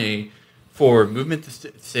raising money for Movement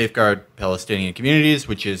to Safeguard Palestinian Communities,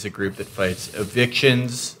 which is a group that fights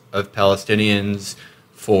evictions of Palestinians,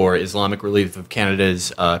 for Islamic Relief of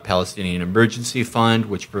Canada's Palestinian Emergency Fund,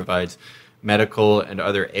 which provides medical and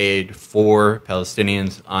other aid for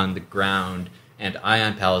Palestinians on the ground, and Eye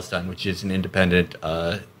on Palestine, which is an independent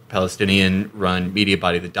Palestinian-run media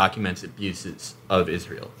body that documents abuses of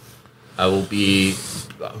Israel. I will be,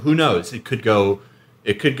 who knows, it could go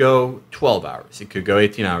 12 hours, it could go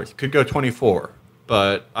 18 hours, it could go 24,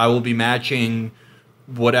 but I will be matching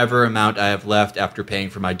whatever amount I have left after paying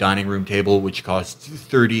for my dining room table, which costs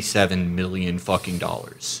 $37 million fucking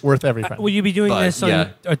dollars. Worth every penny. Will you be doing this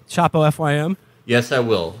on Chapo FYM? Yes, I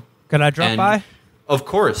will. Could I drop by? Of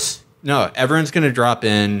course. No, everyone's going to drop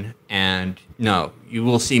in, and no, you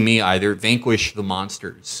will see me either vanquish the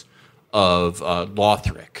monsters of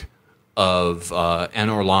Lothric, of An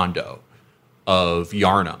Orlando, of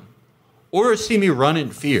Yarnum, or see me run in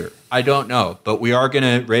fear. I don't know, but we are going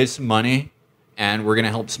to raise some money, and we're going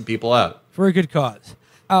to help some people out. For a good cause.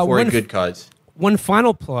 For a good cause. One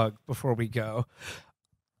final plug before we go.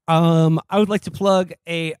 I would like to plug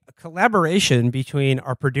a collaboration between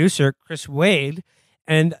our producer, Chris Wade,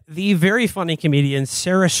 and the very funny comedian,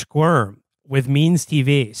 Sarah Squirm, with Means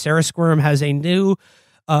TV. Sarah Squirm has a new,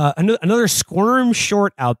 another Squirm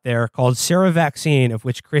short out there called Sarah Vaccine, of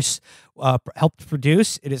which Chris helped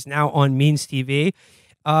produce. It is now on Means TV.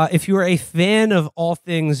 If you are a fan of all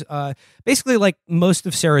things, basically like most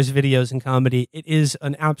of Sarah's videos in comedy, it is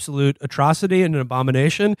an absolute atrocity and an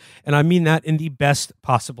abomination. And I mean that in the best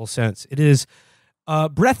possible sense. It is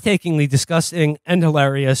breathtakingly disgusting and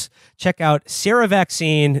hilarious. Check out Sarah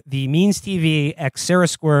Vaccine, the Means TV x Sarah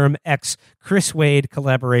Squirm x Chris Wade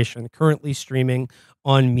collaboration, currently streaming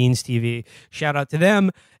on Means TV. Shout out to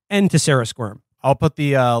them and to Sarah Squirm. I'll put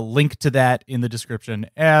the link to that in the description,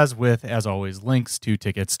 as always, links to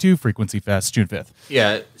tickets to Frequency Fest June 5th.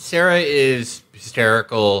 Yeah, Sarah is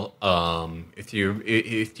hysterical. If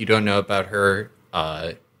you don't know about her,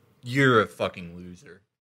 you're a fucking loser.